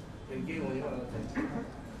आएर फेरि केही हुनेवाला छैन।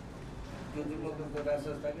 त्यो चाहिँ मतलब राज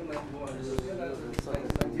संस्थाकै मान्छे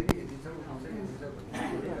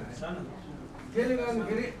त्यसले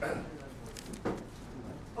गर्दाखेरि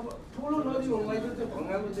अब ठुलो नदी हुनुलाई चाहिँ त्यो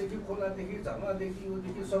भङ्गालोदेखि खोलादेखि झर्नादेखि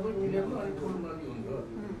योदेखि सबै मिलेर अनि ठुलो नदी हुन्थ्यो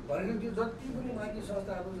भनेर त्यो जति पनि माथि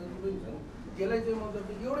संस्थाहरू जति पनि छन् त्यसलाई चाहिँ मतलब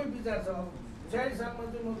एउटै विचार छ। अब 46 सालमा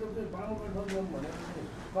चाहिँ मतलब चाहिँ बाम गठबन्धन भनेको चाहिँ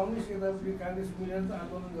कम्युनिस्ट यतापट्टि काङ्ग्रेस मिलेर त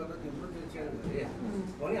आन्दोलन गर्दा त्यत्रो चाहिँ चेन्ज गरे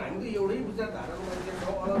भने हामी त एउटै विचारधाराको मान्छे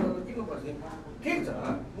छौँ, अलग अलग किन बस्ने? ठिक छ,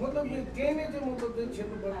 मतलब यो त्यही नै चाहिँ मतलब चाहिँ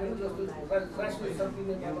छिर्नु पर्दैन, जस्तो राष्ट्रिय शक्ति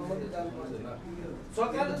नेपालमा मात्रै जानु पर्दैन।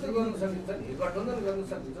 सरकारले त गर्न सकिन्छ नि, गठबन्धन गर्न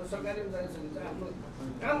सकिन्छ, सरकारले जान सकिन्छ। आफ्नो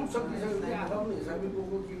काम सकिसकेपछि आफ्नो हिसाबले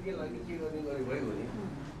को के लागि के गर्ने गरे भयो भने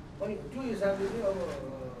अनि त्यो हिसाबले चाहिँ अब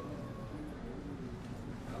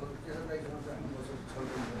केशर दाइसँग चाहिँ हामी बसेर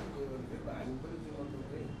छलफल के गर्नु हामी पनि चाहिँ मतलब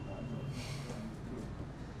चाहिँ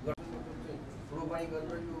रोपाइँ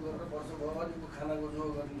गरेर यो गरेर वर्षभर अलिकति खानाको जो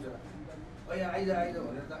गरिन्छ। अहिले आइज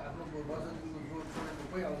भनेर त आफ्नो वर्षदिनको जो छोडेको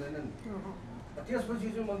कोही आउँदैन नि। त्यसपछि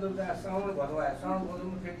चाहिँ मतलब चाहिँ साउन भदौ आयो, साउन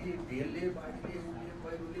भदौमा फेरि भेलले बाढीले उसले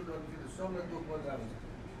पहिरोले गर्दाखेरि सबलाई दुःख परेर हुन्छ।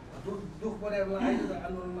 दुःख परेर आइज त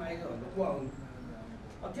आन्दोलनमा आइज भनेर को आउनु?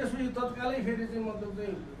 त्यसपछि तत्कालै फेरि चाहिँ मतलब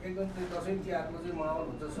चाहिँ एकदम चाहिँ दसैँ तिहारमा चाहिँ माहौल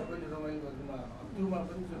हुन्छ, सबैले रमाइलो गर्नुमा त्योमा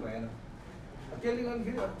पनि चाहिँ भएन। त्यसले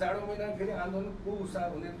गर्दाखेरि जाडो महिनामा फेरि आन्दोलन को उत्साह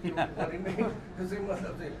हुने गरिने त्यो चाहिँ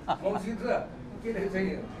मतलब चाहिँ मङ्सिर र के अरे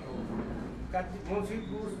चाहिँ कार्तिक मङ्सिर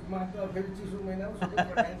पुस माघमा फेरि चिसो महिनामा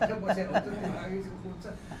सबै बसेर हुन्छ नि माघे कुद्छ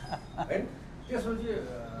होइन। त्यसपछि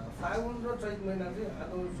फागुन र चैत महिना चाहिँ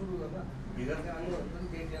आन्दोलन सुरु गर्न भिगरका आन्दोलन पनि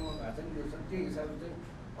त्यही टाइममा भएको छ नि। त्यही हिसाबले चाहिँ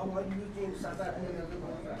अब अहिले यो चाहिँ 7-8 महिना चाहिँ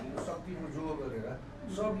हाम्रो शक्तिको जोग गरेर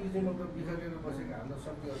सब यो चाहिँ मतलब बिखरेर बसेको हाम्रो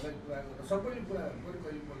शक्तिहरूलाई पुरा गरेर सबैले पुरा गरे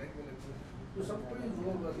कहिले बोलाइ त्यो सबै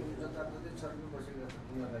जोग गर्ने जताततै छर्केर बसेका छ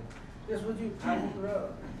उनीहरूलाई। त्यसपछि फागुन र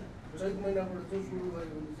चैत महिनाबाट चाहिँ सुरु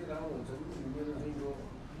गऱ्यो भने चाहिँ राम्रो हुन्छ मेरो चाहिँ यो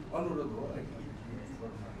अनुरोध हो है।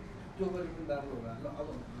 त्यो गरे पनि राम्रो होला। ल अब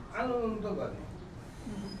आन्दोलन त गर्ने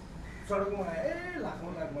सडकमा आयो,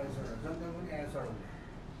 लाखौँ लाख मानिसहरू जनता पनि आयो सडकमा।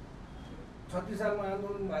 36 सालमा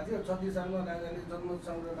आन्दोलन भएको थियो, 36 सालमा राजाले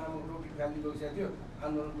जनमतसँग नामक रोटी खाली गइसकेको थियो,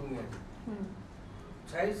 आन्दोलन टुङ्गिएको थियो।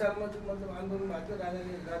 46 सालमा चाहिँ मतलब आन्दोलन भएको थियो,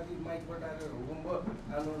 राजाले राति माइक बटाएर हुकुम भयो,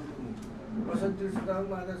 आन्दोलन टुङ्गियो। 63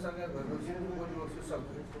 सालमा आधा सरकार भएपछि बोलिबक्सो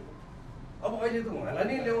सक्यो। अब अहिले त उहाँलाई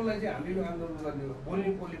नै ल्याउनलाई चाहिँ हामीले यो आन्दोलन गर्ने हो,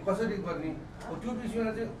 बोल्ने कसरी गर्ने हो त्यो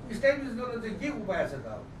विषयमा चाहिँ इस्टाब्लिस गर्न चाहिँ के उपाय छ त?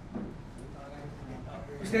 अब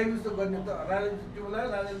इस्टाब्लिस त गर्ने त राजनीति त्यो बेला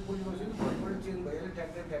राजाले बोलिबक्सो भोलिपल्ट चेन्ज भइहाल्यो,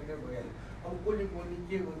 ट्याक्टर भइहाल्यो। अब कसले बोल्ने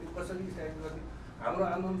के गर्ने कसरी इस्टाब्लिस गर्ने? हाम्रो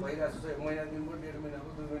आन्दोलन भइरहेको छ, महिना दिनको 1.5 महिनाको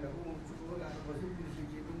 2 महिनाको चुप्पो लागेर बस्यो, पुलिसले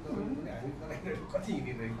के पनि गर्नु पनि हामी कराइरहेको कति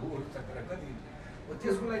हिँडिरहेको हो चक्कर कति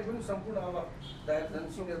त्यसको लागि पनि सम्पूर्ण अब दायरा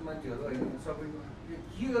सिनियर मान्छेहरू होइन सबै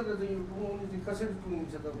के गरेर चाहिँ यो टुङ्गाउने चाहिँ कसरी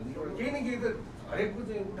टुङ्गिन्छ त भन्ने एउटा केही न केही त हरेकको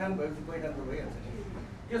चाहिँ उठान भएपछि पहिचान त भइहाल्छ नि।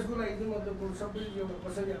 त्यसको लागि चाहिँ मतलब सबैले एउटा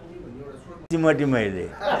कसरी आउने भन्ने एउटा सोच चिमटी मैले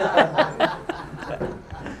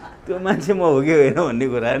त्यो मान्छे म हो कि होइन भन्ने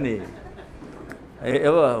कुरा नि।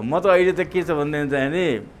 अब म त अहिले त के छ भन्दैन चाहिँ नि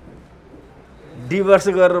डिभोर्स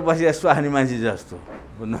गरेर बसिया सुहानी मान्छे जस्तो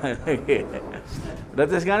बुझ्नु र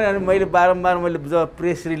त्यस कारण अनि मैले बारम्बार मैले जब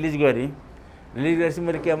प्रेस रिलिज गरेपछि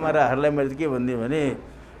मैले क्यामेराहरूलाई मैले के भनिदिएँ भने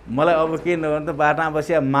मलाई अब के नभने त बाटामा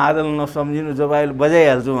बसिया मादल नसम्झिनु जब अहिले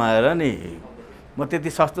बजाइहाल्छु भनेर नि म त्यति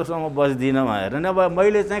सस्तोसँग बस्दिनँ भनेर नि। अब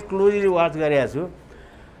मैले चाहिँ क्लोजली वाच गरेको छु।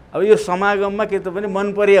 अब यो समागममा के त पनि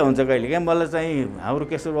मन परिया हुन्छ कहिले क्या। मलाई चाहिँ हाम्रो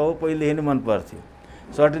केशर बाबु पहिलेदेखि नै मन पर्थ्यो।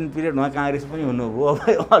 सर्टेन पिरियड उहाँ काङ्ग्रेस पनि हुनुभयो,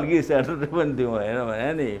 अब अलिकति सेटरडे पनि दिउँ होइन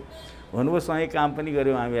भने नि हुनुभयो, सँगै काम पनि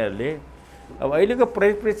गऱ्यौँ हामीहरूले। अब अहिलेको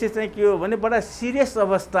परिप्रेक्ष्य चाहिँ के हो भने बडा सिरियस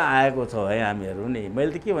अवस्था आएको छ है हामीहरू नि।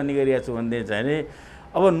 मैले त के भन्ने गरिरहेको छु भन्दै चाहिँ नि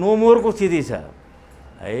अब नो मोरको स्थिति छ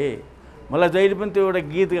है। मलाई जहिले पनि त्यो एउटा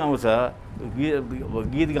गीत गाउँछ,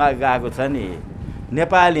 गीत गाएको छ नि,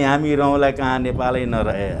 नेपाली हामी रहँला कहाँ नेपालै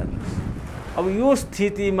नरहे। अब यो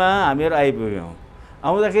स्थितिमा हामीहरू आइपुग्यौँ।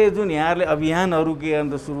 आउँदाखेरि जुन यहाँहरूले अभियानहरू के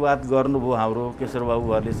अन्त सुरुवात गर्नुभयो हाम्रो केशर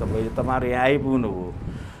बाबुहरूले सबैले, तपाईँहरू यहाँ आइपुग्नुभयो।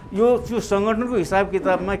 यो सङ्गठनको हिसाब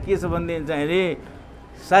किताबमा के छ भनेदेखि चाहिँ नि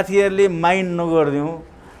साथीहरूले माइन्ड नगरिदिउँ।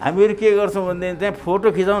 हामीहरू के गर्छौँ भनेदेखि चाहिँ फोटो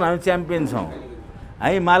खिचाउँ, हामी च्याम्पियन छौँ,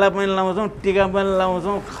 हामी माला पनि लाउँछौँ, टिका पनि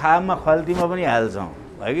लाउँछौँ, खाममा खल्तीमा पनि हाल्छौँ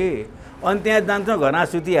है कि। अनि त्यहाँ जान्छौँ, घरमा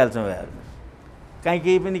सुतिहाल्छौँ यार, काहीँ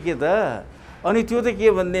केही पनि के त। अनि त्यो त के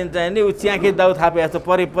भनेदेखि चाहिँ नि ऊ च्याखे दाउ थापे जस्तो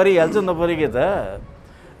परिहाल्छ नपरे के त।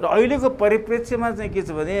 र अहिलेको परिप्रेक्ष्यमा चाहिँ के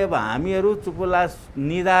छ भने अब हामीहरू चुपला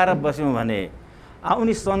निदाएर बस्यौँ भने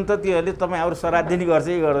आउने सन्ततिहरूले तपाईँहरू श्राद्धिनी गर्छ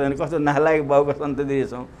कि गर्दैन, कस्तो नालायक बाउको सन्तति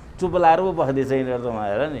छौँ, चुपलाएर पो बस्दैछ यिनीहरू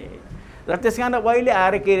तपाईँहरू नि। र त्यस कारण अहिले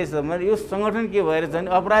आएर के रहेछ भने यो सङ्गठन के भएर छ भने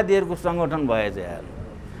अपराधीहरूको सङ्गठन भएछ यार।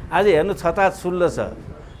 आज हेर्नु छताछुल्लो छ,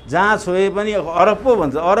 जहाँ छोए पनि अरब पो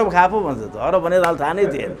भन्छ, अरब खा पो भन्छ त। अरब भने त थाहा नै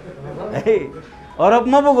थिएन है,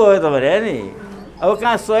 अरबमा पो गयो तपाईँहरू है नि। अब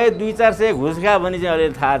कहाँ 100-200-400 घुस खा भने चाहिँ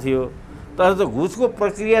अहिले थाहा थियो। तर त घुसको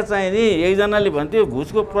प्रक्रिया चाहिँ नि एकजनाले भन्थ्यो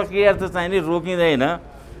घुसको प्रक्रिया त चाहिँ नि रोकिँदैन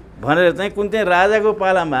भनेर चाहिँ कुन चाहिँ राजाको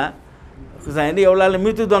पालामा चाहिँ नि एउटाले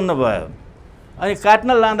मृत्युदण्ड भयो। अनि काट्न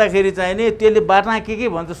लाँदाखेरि चाहिँ नि त्यसले बाटमा के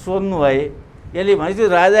भन्छ सोध्नु भए, यसले भनेपछि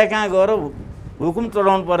राजा कहाँ गएर हुकुम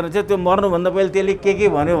चढाउनु पर्ने थियो, त्यो मर्नुभन्दा पहिले त्यसले के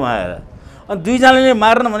भन्यो भनेर। अनि दुईजनाले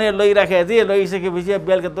मार्न भनेर लगिराखेको थिए। लगिसकेपछि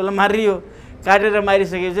बेलुका त्यसलाई मारियो। काटेर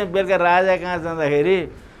मारिसकेपछि बेलुका राजा कहाँ जाँदाखेरि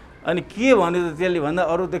अनि के भन्यो त त्यसले भन्दा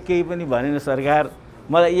अरू त केही पनि भनेन, सरकार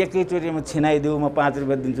मलाई एकैचोटिमा छिनाइदेऊ, म 5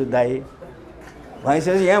 रुपियाँ दिन्छु दाइ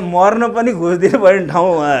भनिसकेपछि यहाँ मर्न पनि घुस दिनुपर्ने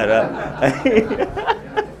ठाउँ भनेर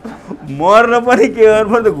मर्न पनि के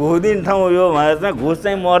गर्नुपर्छ घुस दिने ठाउँ यो भनेर घुस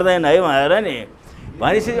चाहिँ मर्दैन है भनेर नि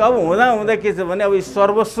भनेपछि अब हुँदा के छ भने अब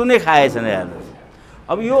सर्वस्व नै खाएछन् हेर्नुहोस्।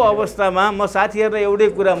 अब यो अवस्थामा म साथीहरूलाई एउटै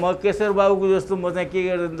कुरा, म केशर बाबुको जस्तो म चाहिँ के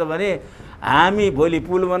गर्दिनँ त भने हामी भोलि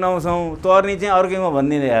पुल बनाउँछौँ तर्नी चाहिँ अर्कैमा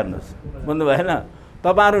भन्दिनँ हेर्नुहोस्, बुझ्नु भएन।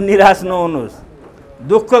 तपाईँहरू निराश नहुनुहोस्,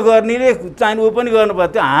 दुःख गर्नेले चाहिँ ऊ पनि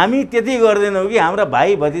गर्नुपर्छ, हामी त्यति गर्दैनौँ कि हाम्रा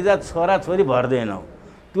भाइ भतिजा छोराछोरी भर्दैनौँ।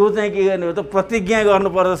 त्यो चाहिँ के गर्ने हो त प्रतिज्ञा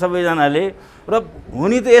गर्नुपर्छ सबैजनाले। र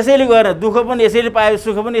हुने त यसैले गर्ने, दुःख पनि यसैले पायो,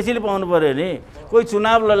 सुख पनि यसैले पाउनु पऱ्यो नि। कोही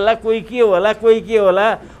चुनाव लड्ला, कोही के होला, कोही के होला।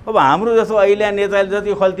 अब हाम्रो जस्तो अहिले नेताले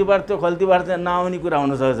जति खल्तीबाट त्यो खल्तीबाट चाहिँ नआउने कुरा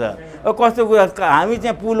हुनसक्छ। अब कस्तो कुरा, हामी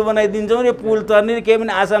चाहिँ पुल बनाइदिन्छौँ नि, पुल तर्ने केही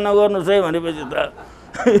पनि आशा नगर्नुहोस् है भनेपछि त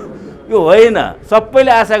यो होइन।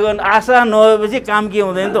 सबैले आशा गर्नु, आशा नभएपछि काम के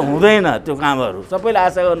हुँदैन त हुँदैन। त्यो कामहरू सबैले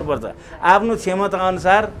आशा गर्नुपर्छ आफ्नो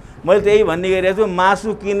क्षमताअनुसार। मैले त्यही भन्ने गरिरहेको छु,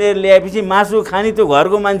 मासु किनेर ल्याएपछि मासु खाने त्यो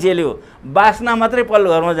घरको मान्छेले हो, बास्ना मात्रै पल्लो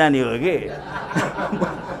घरमा जाने हो कि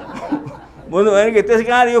बुझ्नु भएन कि। त्यस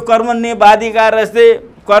कारण यो कर्मण्यवाधिकार जस्तै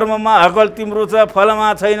कर्ममा हकल तिम्रो छ,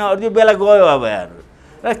 फलमा छैन, अरू बेला गयो अब हेर्नु।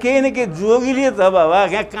 र केही न केही जोगीले त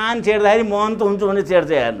बाबा यहाँ कान छेड्दाखेरि मन त हुन्छ भने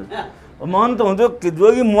छेड्छ हेर्नु, मन त हुन्छ,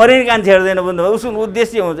 जोगी मरे कान छेड्दैन बुझ्नु भयो। उसको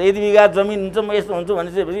उद्देश्य हुन्छ यति बिघा जमिन हुन्छ म यस्तो हुन्छु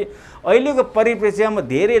भनेपछि अहिलेको परिप्रेक्ष्यमा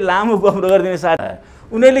धेरै लामो गफ गरिदिने साथी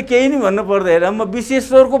उनीहरूले केही नै भन्नु पर्दैन। म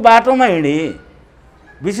विश्वेश्वरको बाटोमा हिँडेँ।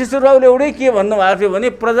 विश्वेश्वर बाबुले एउटै के भन्नुभएको थियो भने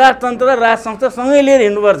प्रजातन्त्र र राज संस्था सँगै लिएर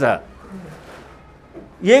हिँड्नुपर्छ,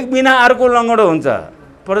 एक बिना अर्को लङ्गडो हुन्छ।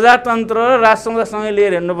 प्रजातन्त्र र राज संस्था सँगै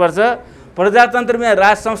लिएर हिँड्नुपर्छ। प्रजातन्त्र बिना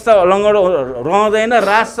राज संस्था लङ्गडो रहँदैन,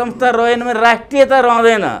 राज संस्था रहेन भने राष्ट्रियता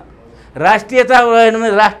रहँदैन, राष्ट्रियता रहेन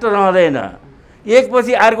भने राष्ट्र रहँदैन।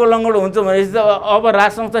 एकपछि अर्को लङ्गडो हुन्छ भनेपछि त अब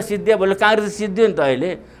राज संस्था सिद्धियो, भोलि काङ्ग्रेस सिद्धियो नि त।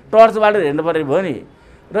 अहिले टर्चबाट हेर्नु पर्ने भयो नि।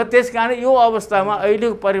 र त्यस कारण यो अवस्थामा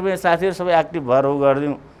अहिलेको परिवेश साथीहरू सबै एक्टिभ भएर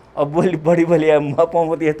गरिदिउँ। अब भोलि बढी म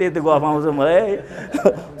पाउँ त यस्तै गफ आउँछ मलाई,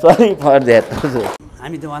 सरी फर द्याट।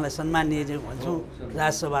 हामी त उहाँलाई सम्माननीय भन्छौँ,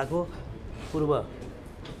 राजसभाको पूर्व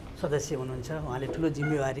सदस्य हुनुहुन्छ, उहाँले ठुलो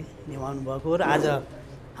जिम्मेवारी निभाउनु भएको हो। र आज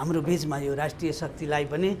हाम्रो बिचमा यो राष्ट्रिय शक्तिलाई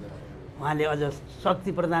पनि उहाँले अझ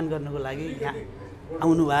शक्ति प्रदान गर्नुको लागि यहाँ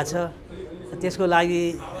आउनु भएको छ। त्यसको लागि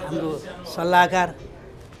हाम्रो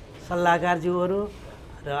सल्लाहकारज्यूहरू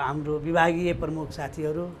र हाम्रो विभागीय प्रमुख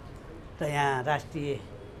साथीहरू र यहाँ राष्ट्रिय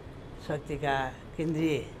शक्तिका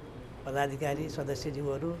केन्द्रीय पदाधिकारी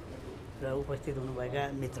सदस्यज्यूहरू र उपस्थित हुनुभएका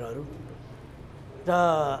मित्रहरू। र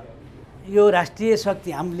यो राष्ट्रिय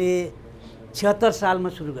शक्ति हामीले 76 सालमा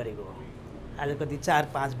सुरु गरेको हो। आज कति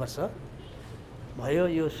 4-5 वर्ष भयो।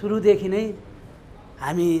 यो सुरुदेखि नै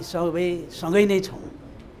हामी सबै सँगै नै छौँ।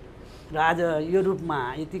 र आज यो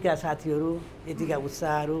रूपमा यतिका साथीहरू, यतिका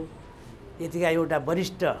उत्साहहरू, यतिका एउटा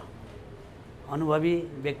वरिष्ठ अनुभवी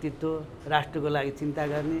व्यक्तित्व, राष्ट्रको लागि चिन्ता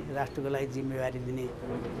गर्ने, राष्ट्रको लागि जिम्मेवारी दिने,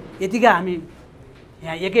 यतिका हामी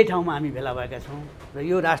यहाँ एकै ठाउँमा हामी भेला भएका छौँ। र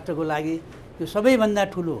यो राष्ट्रको लागि यो सबैभन्दा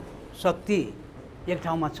ठुलो शक्ति एक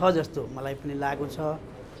ठाउँमा छ जस्तो मलाई पनि लागेको छ।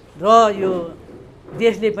 र यो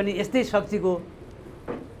देशले पनि यस्तै शक्तिको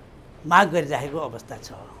माग गरिरहेको अवस्था छ।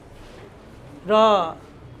 र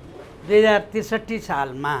 2063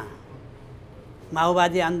 सालमा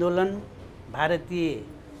माओवादी आन्दोलन, भारतीय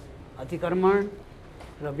अतिक्रमण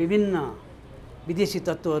र विभिन्न विदेशी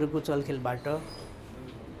तत्त्वहरूको चलखेलबाट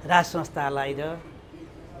राज संस्थालाई र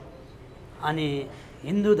अनि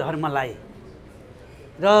हिन्दू धर्मलाई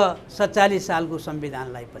र 47 सालको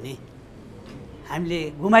संविधानलाई पनि हामीले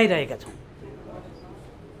गुमाइरहेका छौँ।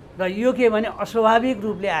 र यो के भने अस्वाभाविक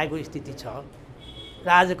रूपले आएको स्थिति छ। र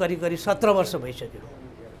आज करिब 17 वर्ष भइसक्यो।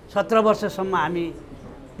 17 वर्षसम्म हामी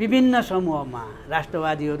विभिन्न समूहमा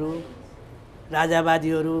राष्ट्रवादीहरू,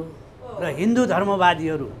 राजावादीहरू र हिन्दू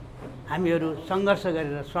धर्मवादीहरू हामीहरू सङ्घर्ष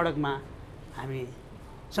गरेर सडकमा हामी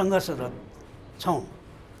सङ्घर्षरत छौँ।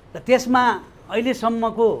 र त्यसमा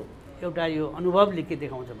अहिलेसम्मको एउटा यो अनुभवले के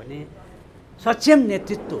देखाउँछ भने सक्षम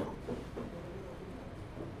नेतृत्व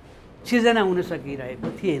सिर्जना हुन सकिरहेको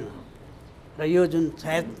थिएन। र यो जुन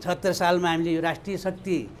 76 सालमा हामीले यो राष्ट्रिय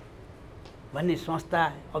शक्ति भन्ने संस्था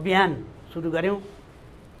अभियान सुरु गऱ्यौँ,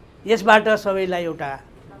 यसबाट सबैलाई एउटा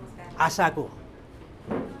आशाको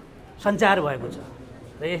सञ्चार भएको छ।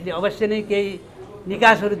 र र यसले अवश्य नै केही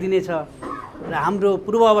निकासहरू दिनेछ र हाम्रो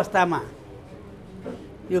पूर्व अवस्थामा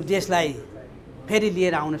यो देशलाई फेरि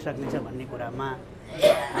लिएर आउन सकिन्छ भन्ने कुरामा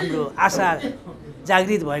हाम्रो आशा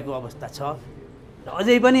जागृत भएको अवस्था छ र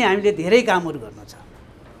अझै पनि हामीले धेरै कामहरू गर्नु छ,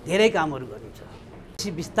 धेरै कामहरू गर्नु छ।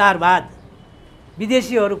 विस्तारवाद,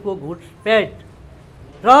 विदेशीहरूको घुसपेट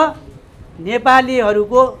र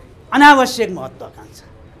नेपालीहरूको अनावश्यक महत्त्वाकांक्षा,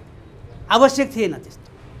 आवश्यक थिएन त्यस्तो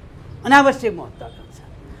अनावश्यक महत्त्वाकांक्षा।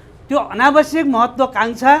 त्यो अनावश्यक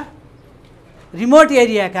महत्त्वाकांक्षा रिमोट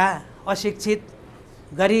एरियाका अशिक्षित,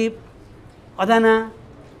 गरिब, अधना,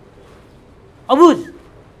 अबुझ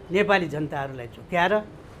नेपाली जनताहरूलाई झुक्याएर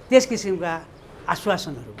त्यस किसिमका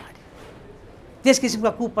आश्वासनहरू बाँड्यो, त्यस किसिमका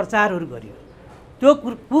कुप्रचारहरू गरियो। त्यो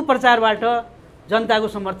कुप्रचारबाट जनताको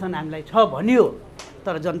समर्थन हामीलाई छ भनियो,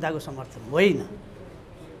 तर जनताको समर्थन होइन।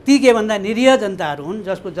 ती के भन्दा निरीह जनताहरू हुन्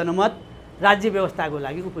जसको जनमत राज्य व्यवस्थाको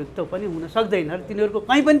लागि उपयुक्त पनि हुन सक्दैन र तिनीहरूको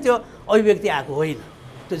कहीँ पनि त्यो अभिव्यक्ति आएको होइन,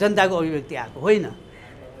 त्यो जनताको अभिव्यक्ति आएको होइन।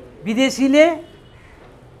 विदेशीले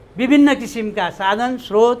विभिन्न किसिमका साधन,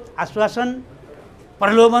 स्रोत, आश्वासन,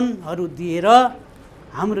 प्रलोभनहरू दिएर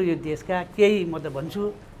हाम्रो यो देशका केही म त भन्छु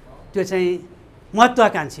त्यो चाहिँ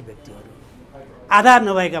महत्त्वाकांक्षी व्यक्तिहरू, आधार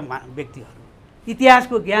नभएका व्यक्तिहरू,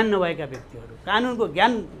 इतिहासको ज्ञान नभएका व्यक्तिहरू, कानुनको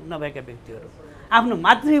ज्ञान नभएका व्यक्तिहरू, आफ्नो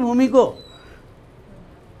मातृभूमिको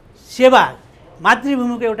सेवा,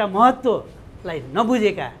 मातृभूमिको एउटा महत्त्वलाई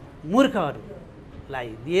नबुझेका मूर्खहरूलाई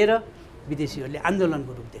लिएर विदेशीहरूले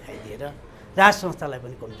आन्दोलनको रूप देखाइदिएर राज संस्थालाई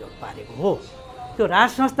पनि कमजोर पारेको हो। त्यो राज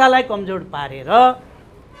संस्थालाई कमजोर पारेर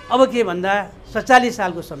अब के भन्दा 47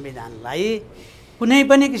 सालको संविधानलाई कुनै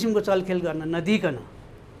पनि किसिमको चलखेल गर्न नदिकन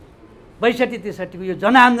 62-63 को यो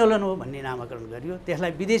जनआन्दोलन हो भन्ने नामाकरण गरियो।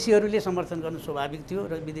 त्यसलाई विदेशीहरूले समर्थन गर्नु स्वाभाविक थियो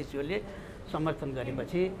र विदेशीहरूले समर्थन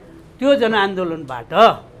गरेपछि त्यो जनआन्दोलनबाट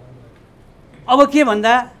अब के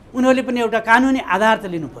भन्दा उनीहरूले पनि एउटा कानुनी आधार त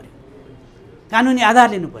लिनु पर्यो, कानुनी आधार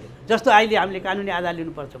लिनु पर्यो। जस्तो अहिले हामीले कानुनी आधार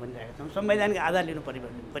लिनुपर्छ भनिरहेका छौँ, संवैधानिक आधार लिनु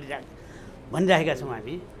भनिरहेका छौँ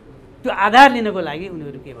हामी। त्यो आधार लिनको लागि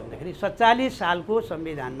उनीहरू के भन्दाखेरि 47 सालको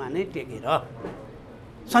संविधानमा नै टेकेर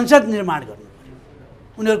संसद निर्माण गर्नु पर्यो।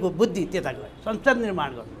 उनीहरूको बुद्धि त्यता गयो, संसद निर्माण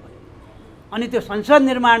गर्नु पर्यो। अनि त्यो संसद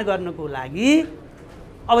निर्माण गर्नको लागि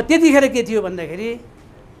अब त्यतिखेर के थियो भन्दाखेरि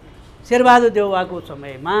शेरबहादुर देउवाको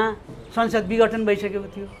समयमा संसद विघटन भइसकेको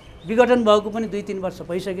थियो, विघटन भएको पनि 2-3 वर्ष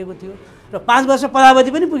भइसकेको थियो र 5 वर्ष पदावधि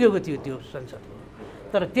पनि पुगेको थियो त्यो संसदको।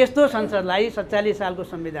 तर त्यस्तो संसदलाई 47 सालको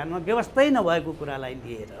संविधानमा व्यवस्थै नभएको कुरालाई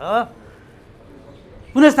लिएर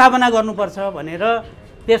पुनर्स्थापना गर्नुपर्छ भनेर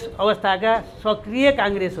त्यस अवस्थाका सक्रिय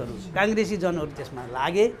काङ्ग्रेसी जनहरू त्यसमा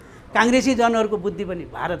लागे। काङ्ग्रेसी जनहरूको बुद्धि पनि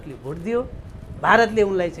भारतले भोट दियो, भारतले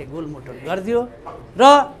उनलाई चाहिँ गोलमोटो गरिदियो र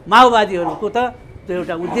माओवादीहरूको त त्यो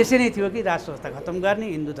एउटा उद्देश्य नै थियो कि राज संस्था खत्तम गर्ने,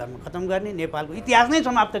 हिन्दू धर्म खत्तम गर्ने, नेपालको इतिहास नै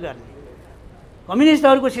समाप्त गर्ने।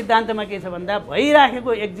 कम्युनिस्टहरूको सिद्धान्तमा के छ भन्दा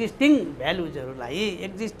भइराखेको एक्जिस्टिङ भ्यालुजहरूलाई,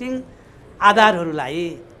 एक्जिस्टिङ आधारहरूलाई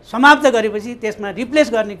समाप्त गरेपछि त्यसमा रिप्लेस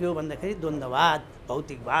गर्ने के हो भन्दाखेरि द्वन्द्ववाद,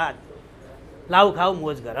 भौतिकवाद, लाउ खाऊ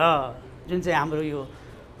मोज गर, जुन चाहिँ हाम्रो यो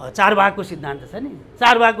चारभागको सिद्धान्त छ नि,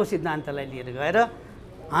 चारभागको सिद्धान्तलाई लिएर गएर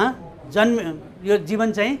यो जीवन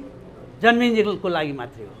चाहिँ जन्मिनको लागि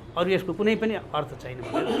मात्रै हो, अरू यसको कुनै पनि अर्थ छैन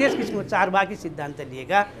भनेर त्यस किसिमको चारभागी सिद्धान्त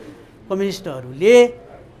लिएका कम्युनिस्टहरूले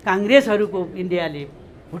काङ्ग्रेसहरूको इन्डियाले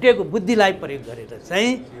फुटेको बुद्धिलाई प्रयोग गरेर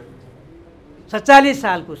चाहिँ 47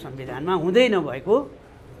 सालको संविधानमा हुँदै नभएको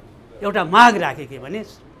एउटा माग राखे के भने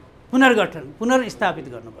पुनर्स्थापित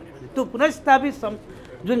गर्नु पर्यो भने त्यो पुनर्स्थापित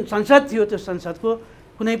जुन संसद थियो त्यो संसदको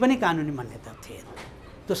कुनै पनि कानुनी मान्यता थिएन।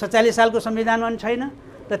 त्यो 47 सालको संविधानमा पनि छैन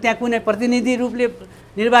र त्यहाँ कुनै प्रतिनिधि रूपले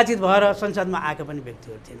निर्वाचित भएर संसदमा आएका पनि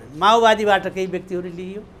व्यक्तिहरू थिएनन्। माओवादीबाट केही व्यक्तिहरू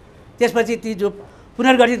लिइयो, त्यसपछि ती जो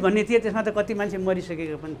पुनर्गठित भन्ने थिए त्यसमा त कति मान्छे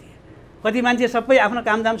मरिसकेको पनि थिए, कति मान्छे सबै आफ्नो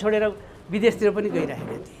कामदाम छोडेर विदेशतिर पनि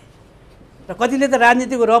गइरहेका थिए र कतिले त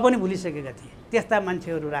राजनीतिको र पनि भुलिसकेका थिए। त्यस्ता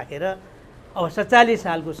मान्छेहरू राखेर अब 47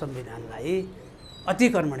 सालको संविधानलाई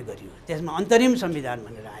अतिक्रमण गरियो, त्यसमा अन्तरिम संविधान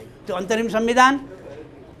भनेर आयो। त्यो अन्तरिम संविधान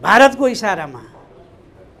भारतको इसारामा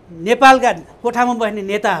नेपालका कोठामा बस्ने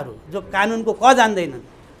नेताहरू जो कानुनको क जान्दैनन्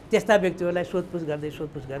त्यस्ता व्यक्तिहरूलाई सोधपुछ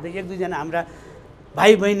गर्दै 1-2 जना हाम्रा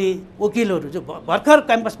भाइ बहिनी वकिलहरू जो भर्खर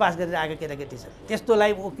क्याम्पस पास गरेर आएका केटाकेटी छन्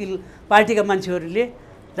त्यस्तोलाई वकिल पार्टीका मान्छेहरूले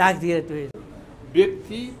राखिदिएर त्यो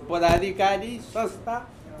व्यक्ति, पदाधिकारी, संस्था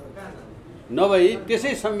नभई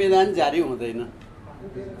त्यसै संविधान जारी हुँदैन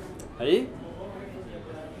है।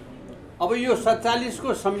 अब यो 47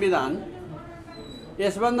 को संविधान,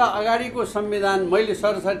 यसभन्दा अगाडिको संविधान मैले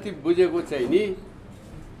सरसर्ती बुझेको चाहिँ नि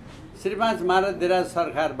श्रीमान महाराज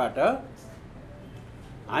सरकारबाट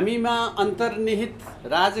हामीमा अन्तर्निहित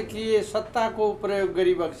राजकीय सत्ताको प्रयोग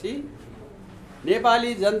गरिबक्सी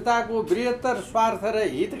नेपाली जनताको बृहत्तर स्वार्थ र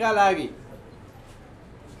हितका लागि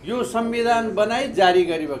यो संविधान बनाई जारी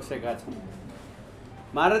गरिबसेका छन्।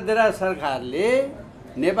 महाराष्ट्र सरकारले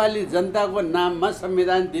नेपाली जनताको नाममा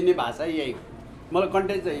संविधान दिने भाषा यही हो। मलाई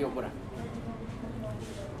कन्टेन्ट चाहिँ यो कुरा।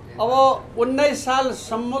 अब 19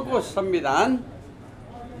 सालसम्मको संविधान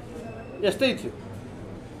यस्तै थियो।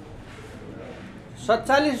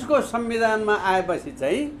 47 को संविधानमा आएपछि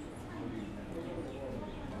चाहिँ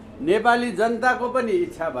नेपाली जनताको पनि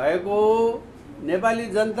इच्छा भएको, नेपाली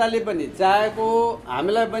जनताले पनि चाहेको,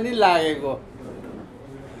 हामीलाई पनि लागेको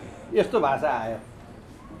यस्तो भाषा आयो।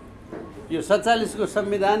 यो 47 को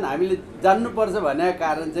संविधान हामीले जान्नुपर्छ भनेको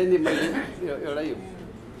कारण चाहिँ नि मैले एउटा यो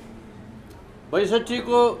 62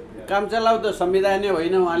 को काम चलाउँदो संविधानै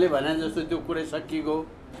होइन उहाँले भने जस्तो त्यो कुरै सकिएको।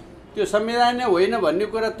 त्यो संविधानै होइन भन्ने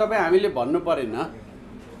कुरा तपाईँ हामीले भन्नु परेन।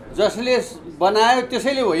 जसले बनायो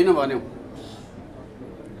त्यसैले होइन भन्यौँ।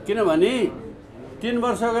 किनभने 3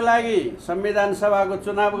 वर्षको लागि संविधान सभाको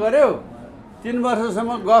चुनाव गर्यो, 3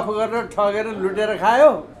 वर्षसम्म गफ गरेर ठगेर लुटेर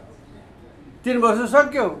खायो, 3 वर्ष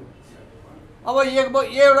सक्यो। अब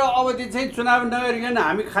एउटा अवधि चाहिँ चुनाव नगरिकन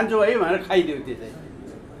हामी खान्छौँ है भनेर खाइदियो।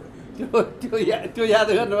 त्यो याद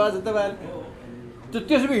गर्नुभएको छ तपाईँहरूले?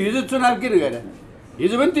 त्यसो भए हिजो चुनाव किन गरे?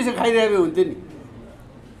 हिजो पनि त्यसो खाइदिएको हुन्थ्यो नि।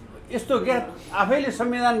 यस्तो क्या आफैले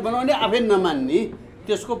संविधान बनाउने आफै नमान्ने,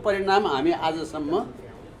 त्यसको परिणाम हामी आजसम्म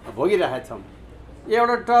भोगिरहेका छौँ।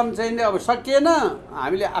 एउटा टर्म चाहिँ अब सकिएन,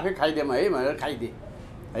 हामीले आफै खाइदियौँ है भनेर खाइदिए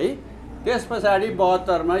है। त्यस पछाडि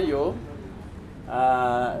 72 मा यो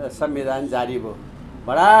संविधान जारी भयो।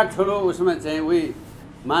 बडा ठुलो उसमा चाहिँ उही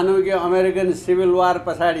मानव कि अमेरिकन सिभिल वार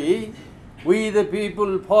पछाडि we the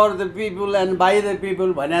people for the people and by the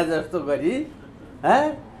people भने जस्तो गरी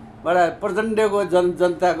बडा प्रचण्डको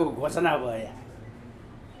जनताको घोषणा भयो।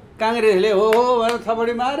 काङ्ग्रेसले हो भनेर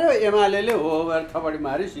थपडी मार्यो, एमाले हो भनेर थपडी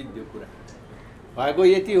मार्यो, सिद्धो कुरा भएको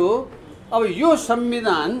यति हो। अब यो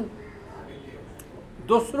संविधान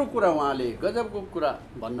दोस्रो कुरा उहाँले गजबको कुरा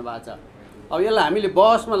भन्नुभएको छ। अब यसलाई हामीले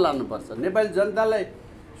बहसमा लानुपर्छ, नेपाली जनतालाई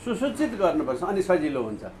सुसूचित गर्नुपर्छ, अनि सजिलो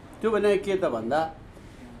हुन्छ। त्यो भने के त भन्दा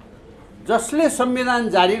जसले संविधान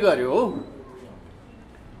जारी गर्यो,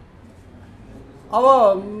 अब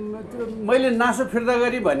मैले नासो फिर्ता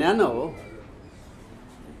गरी भन्या न हो,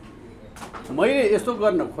 मैले यस्तो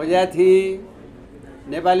गर्न खोजेको थिएँ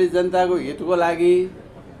नेपाली जनताको हितको लागि।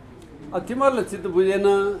 अब तिमीहरूले चित्त बुझेन,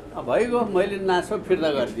 भइगयो, मैले नासो फिर्ता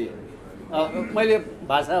गरिदिएँ। मैले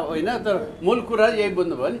भाषा होइन तर मूल कुरा यही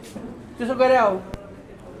बुझ्नु भयो नि, त्यसो गरे हो।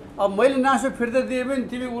 अब मैले नासो फिर्ता दिएँ पनि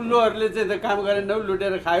तिमी उल्लुहरूले चाहिँ त काम गरेनौ,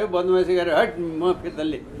 लुटेर खायो, बदमासी गरेर हट म फिर्ता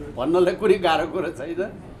लिएँ भन्नलाई कुनै गाह्रो कुरा छैन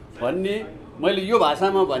भन्ने मैले यो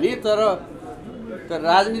भाषामा भने। तर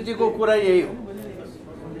राजनीतिको कुरा यही हो।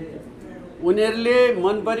 उनीहरूले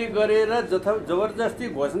मनपरी गरेर जबरजस्ती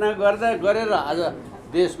घोषणा गरेर आज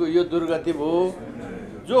देशको यो दुर्गति भयो।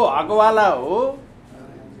 जो हकवाला हो,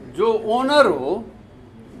 जो ओनर हो,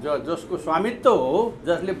 जसको स्वामित्व हो,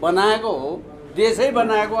 जसले बनाएको हो, देशै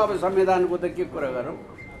बनाएको, अब संविधानको त के कुरा गरौँ,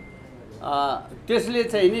 त्यसले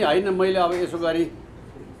चाहिँ नि होइन मैले अब यसो गरी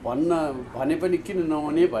भने पनि किन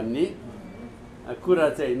नहुने भन्ने कुरा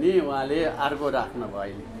चाहिँ नि उहाँले अर्को राख्नु भयो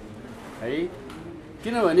अहिले है।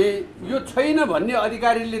 किनभने यो छैन भन्ने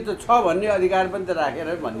अधिकारीले त छ भन्ने अधिकार पनि त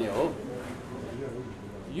राखेर भन्ने हो।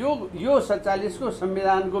 यो 47 को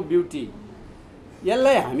संविधानको ब्युटी,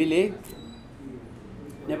 यसलाई हामीले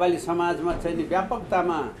नेपाली समाजमा चाहिँ नि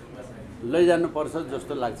व्यापकतामा लैजानुपर्छ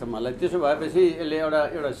जस्तो लाग्छ मलाई। त्यसो भएपछि यसले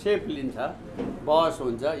एउटा सेप लिन्छ, बहस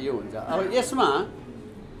हुन्छ, यो हुन्छ। अब यसमा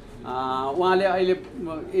उहाँले अहिले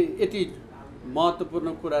यति महत्त्वपूर्ण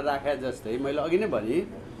कुरा राखे जस्तै मैले अघि नै भने,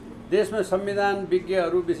 देशमा संविधान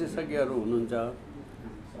विज्ञहरू, विशेषज्ञहरू हुनुहुन्छ,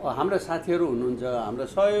 हाम्रा साथीहरू हुनुहुन्छ, हाम्रा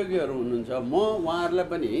सहयोगीहरू हुनुहुन्छ। म उहाँहरूलाई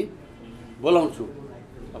पनि बोलाउँछु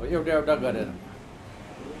अब एउटा गरेर।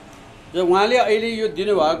 जो उहाँले अहिले यो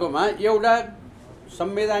दिनुभएकोमा एउटा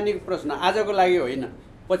संवैधानिक प्रश्न, आजको लागि होइन,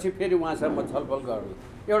 पछि फेरि उहाँसँग म छलफल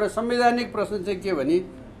गर्छु। एउटा संवैधानिक प्रश्न चाहिँ के भने,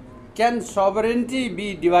 क्यान सभरेन्टी बी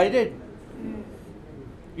डिभाइडेड?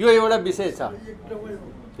 यो एउटा विषय छ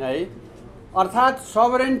है। अर्थात्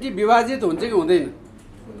सभरेन्टी विभाजित हुन्छ कि हुँदैन?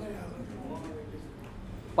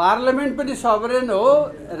 पार्लियामेन्ट पनि सभरेन हो,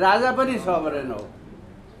 राजा पनि सभरेन हो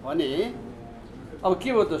भने अब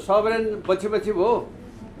के भयो त? सभरेन पछि भयो,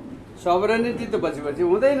 सभरेनिटी त पछि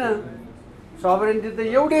हुँदैन। सभरेन्टी त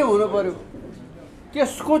एउटै हुनु पर्यो।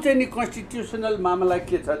 त्यसको चाहिँ नि कन्स्टिट्युसनल मामला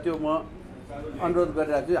के छ त्यो म अनुरोध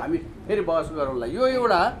गरिरहेको छु। हामी फेरि बहस गरौँला। यो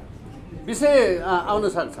एउटा विषय आउन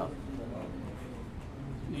सक्छ।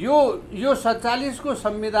 यो 47 को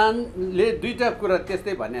संविधानले दुईटा कुरा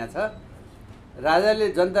त्यस्तै भनेको छ। राजाले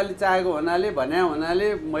जनताले चाहेको हुनाले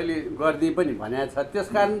मैले गरिदिएँ पनि भनेको छ।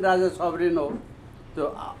 त्यसकारण राजा सबरेन हो। त्यो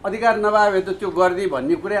अधिकार नभए त त्यो गरिदिएँ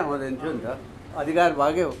भन्ने कुरै आउँदैन थियो नि त। अधिकार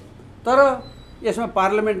भएकै हो। तर यसमा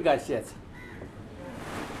पार्लियामेन्ट गाँसिया छ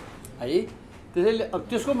है। त्यसैले अब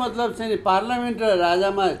त्यसको मतलब चाहिँ पार्लियामेन्ट र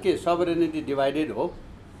राजामा के सबरेनिटी डिभाइडेड हो।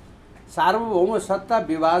 सार्वभौम सत्ता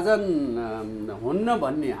विभाजन हुन्न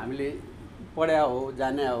भन्ने हामीले पढ्या हो,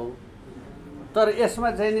 जाने हो। तर यसमा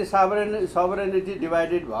चाहिँ नि सबरेनिटी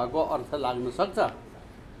डिभाइडेड भएको अर्थ लाग्न सक्छ।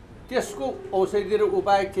 त्यसको औषधि र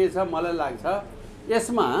उपाय के छ मलाई लाग्छ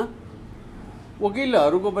यसमा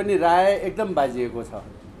वकिलहरूको पनि राय एकदम बाजिएको छ।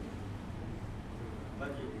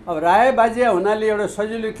 अब राय बाजिया हुनाले एउटा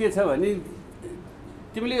सजिलो के छ भने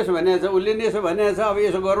तिमीले यसो भनेको छ, उसले नि यसो भनेको छ, अब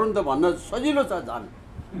यसो गरौँ नि त भन्न सजिलो छ। झन्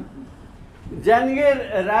ज्यानगेर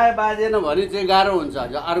राय बाजेन भने चाहिँ गाह्रो हुन्छ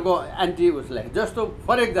अर्को एन्टी उसलाई। जस्तो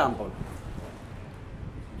फर इक्जाम्पल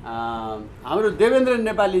हाम्रो देवेन्द्र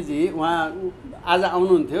नेपालीजी उहाँ आज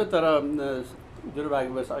आउनुहुन्थ्यो तर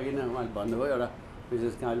दुर्भाग्यवश अघि नै उहाँले भन्नुभयो एउटा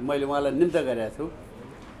विशेष कामले मैले उहाँलाई निम्ता गरेको छु।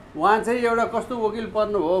 उहाँ चाहिँ एउटा कस्तो वकिल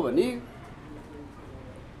पर्नुभयो भने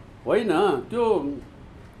होइन त्यो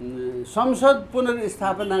संसद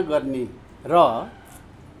पुनर्स्थापना गर्ने र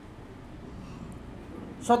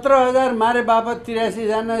 17,000 मारे बापत 83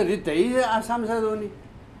 जना रित्तै सांसद हुने।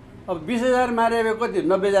 अब 20,000 मारे भए कति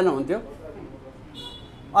 90 जना हुन्थ्यो।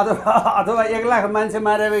 अथवा 1 लाख मान्छे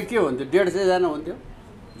मारे भए के हुन्थ्यो 150 जना हुन्थ्यो।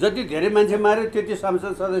 जति धेरै मान्छे मार्यो त्यति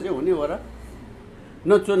संसद सदस्य हुने हो र?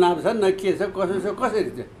 न चुनाव छ न के छ कसो छ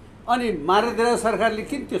कसरी छ। अनि मारेर सरकारले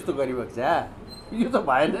किन त्यस्तो गरिबक्छ यो त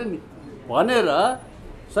भएन नि भनेर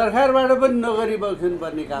सरकारबाट पनि नगरिबक्सिनु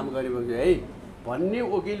पर्ने काम गरिबक्छ है भन्ने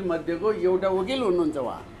वकिल मध्येको एउटा वकिल हुनुहुन्छ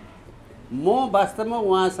उहाँ। म वास्तवमा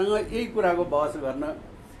उहाँसँग यही कुराको बहस गर्न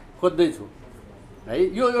खोज्दैछु है।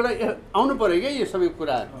 यो एउटा आउनु पऱ्यो क्या यो सबै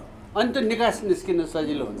कुराहरू। अनि त्यो निकास निस्किन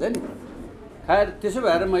सजिलो हुन्छ नि। खैर त्यसो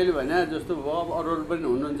भएर मैले भने जस्तो अब अरूहरू पनि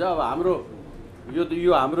हुनुहुन्छ। अब हाम्रो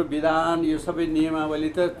यो हाम्रो विधान यो सबै नियमावली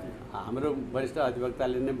त हाम्रो वरिष्ठ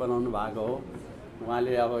अधिवक्ताले नै बनाउनु भएको हो।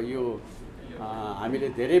 उहाँले अब यो हामीले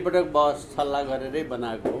धेरै पटक बहस सल्लाह गरेरै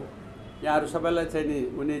बनाएको हो। यहाँहरू सबैलाई चाहिँ नि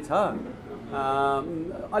उनी छ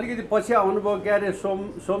अलिकति पछि आउनुभयो के अरे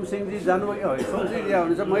सोमसिंहजी जानुभयो कि होइन सोमसिंहजी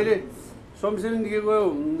आउनुहुन्छ। मैले सोमसिंहजीको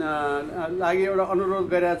लागि एउटा अनुरोध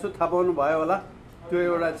गरेको छु, थाहा पाउनु भयो होला त्यो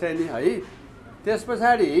एउटा चाहिँ नि है। त्यस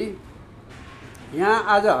पछाडि यहाँ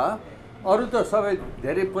आज अरू त सबै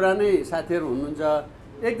धेरै पुरानै साथीहरू हुनुहुन्छ।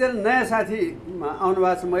 एकजना नयाँ साथी आउनु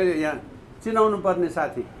भएको छ, मैले यहाँ चिनाउनु पर्ने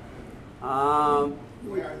साथी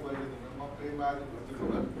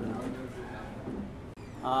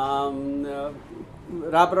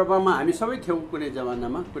राप्रपामा हामी सबै थियौँ कुनै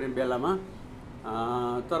जमानामा कुनै बेलामा।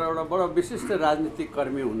 तर एउटा बडो विशिष्ट राजनीतिक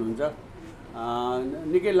कर्मी हुनुहुन्छ।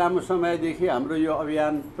 निकै लामो समयदेखि हाम्रो यो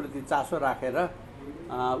अभियानप्रति चासो राखेर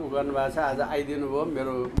उ गर्नुभएको छ। आज आइदिनु भयो,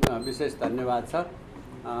 मेरो विशेष धन्यवाद छ।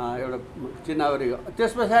 एउटा चिनावरी।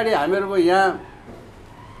 त्यस पछाडि हामीहरूको यहाँ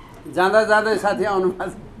जाँदा जाँदै साथी आउनु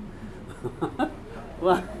भएको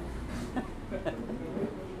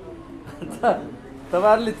छ।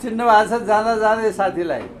 तपाईँहरूले चिन्नु भएको छ जाँदा जाँदै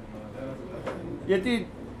साथीलाई। यति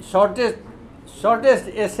सर्टेस्ट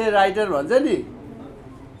एसे राइटर भन्छ नि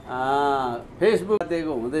फेसबुक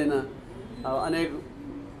दिएको हुँदैन। अब अनेक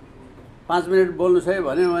 5 मिनट बोल्नुहोस् है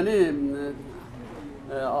भन्यो भने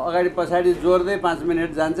अगाडि पछाडि जोड्दै 5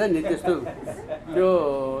 मिनट जान्छ नि।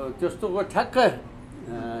 त्यस्तोको ठ्याक्क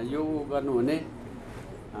यो गर्नुहुने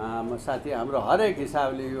साथी हाम्रो हरेक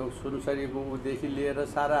हिसाबले यो सुनसरीको उदेखि लिएर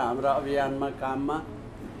सारा हाम्रा अभियानमा काममा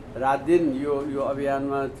रात दिन यो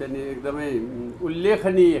अभियानमा चाहिँ एकदमै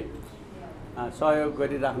उल्लेखनीय सहयोग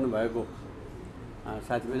गरिराख्नु भएको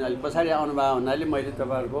साथी पनि अलिक पछाडि आउनुभएको हुनाले मैले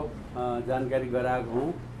तपाईँहरूको जानकारी गराएको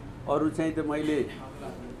हुँ। अरू चाहिँ त मैले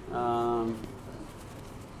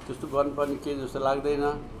त्यस्तो गर्नुपर्ने के जस्तो लाग्दैन।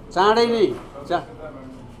 चाँडै नै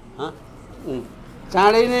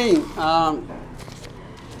चाँडै नै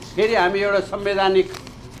फेरि हामी एउटा संवैधानिक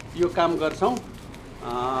यो काम गर्छौँ।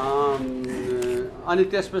 अनि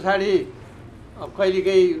त्यस पछाडि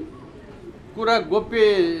कहिलेकाहीँ कुरा गोप्य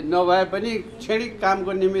नभए पनि क्षणिक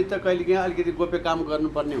कामको निमित्त कहिलेकाहीँ अलिकति गोप्य काम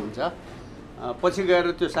गर्नुपर्ने हुन्छ। पछि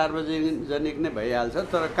गएर त्यो सार्वजनिक नै भइहाल्छ।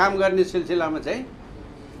 तर काम गर्ने सिलसिलामा चाहिँ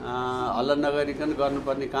हल्ला नगरिकन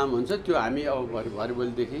गर्नुपर्ने काम हुन्छ। त्यो हामी अब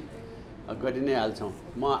भरिभोलिदेखि गरि नै हाल्छौँ।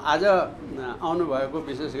 म आज आउनुभएको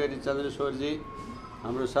विशेष गरी चन्द्रेश्वरजी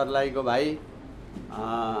हाम्रो सर्लाहीको भाइ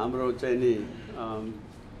हाम्रो चाहिँ नि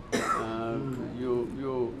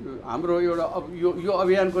यो हाम्रो एउटा यो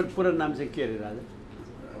अभियानको पुरा नाम चाहिँ के अरे राजा?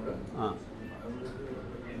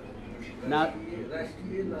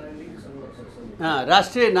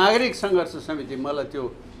 राष्ट्रिय नागरिक सङ्घर्ष समिति, मलाई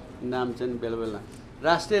त्यो नाम चाहिँ बेला बेला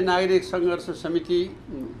राष्ट्रिय नागरिक सङ्घर्ष समिति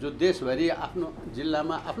जो देशभरि आफ्नो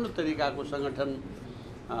जिल्लामा आफ्नो तरिकाको सङ्गठन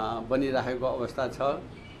बनिरहेको अवस्था छ।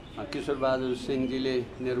 किशोर बहादुर सिंहजीले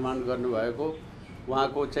निर्माण गर्नुभएको,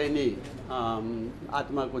 उहाँको चाहिँ नि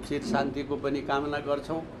आत्माको चिर शान्तिको पनि कामना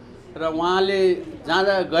गर्छौँ र उहाँले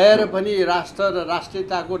जाँदा गएर पनि राष्ट्र र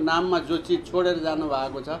राष्ट्रियताको नाममा जो चिज छोडेर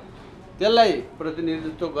जानुभएको छ त्यसलाई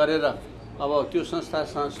प्रतिनिधित्व गरेर अब त्यो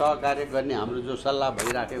संस्थासँग सहकार्य गर्ने हाम्रो जो सल्लाह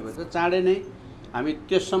भइराखेको छ, चाँडै नै हामी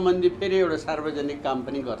त्यस सम्बन्धी फेरि एउटा सार्वजनिक काम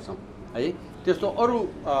पनि गर्छौँ है। त्यस्तो अरू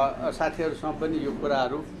साथीहरूसँग पनि यो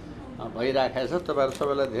कुराहरू भइराखेको छ। तपाईँहरू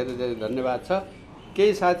सबैलाई धेरै धेरै धन्यवाद छ।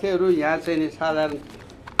 केही साथीहरू यहाँ चाहिँ नि साधारण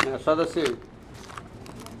सदस्य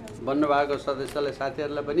बन्नुभएको सदस्यलाई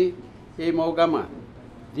साथीहरूलाई पनि यही मौकामा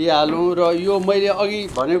दिइहालौँ। र यो मैले अघि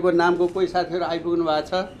भनेको नामको कोही साथीहरू आइपुग्नु भएको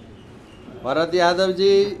छ, भरत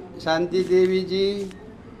यादवजी, शान्ति देवीजी,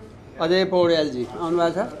 अजय पौड्यालजी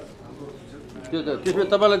आउनुभएको छ। त्यो त त्यसमा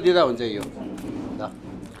तपाईँलाई दिँदा हुन्छ यो ल,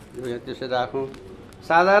 यो यहाँ त्यसै राखौँ।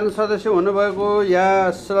 साधारण सदस्य हुनुभएको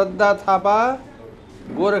यहाँ श्रद्धा थापा,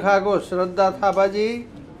 गोर्खाको श्रद्धा थापाजी,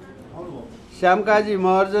 श्यामकाजी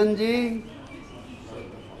महर्जनजी,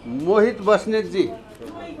 मोहित बस्नेतजी,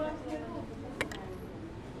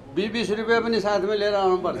 20 रुपियाँ पनि साथमा लिएर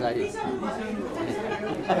आउनुपर्छ है।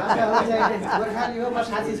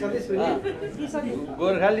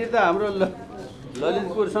 गोर्खाली त हाम्रो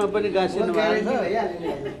ललितपुरसँग पनि गाँसिनु भएको छ,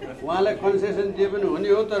 उहाँलाई कन्सेसन दिए पनि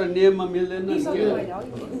हुने हो, तर नियममा मिल्दैन। म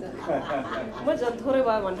झन् थोरै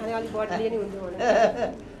भयो भन्नाले अलिक बढी लिने हुन्थ्यो भने।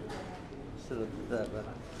 धन्यवाद।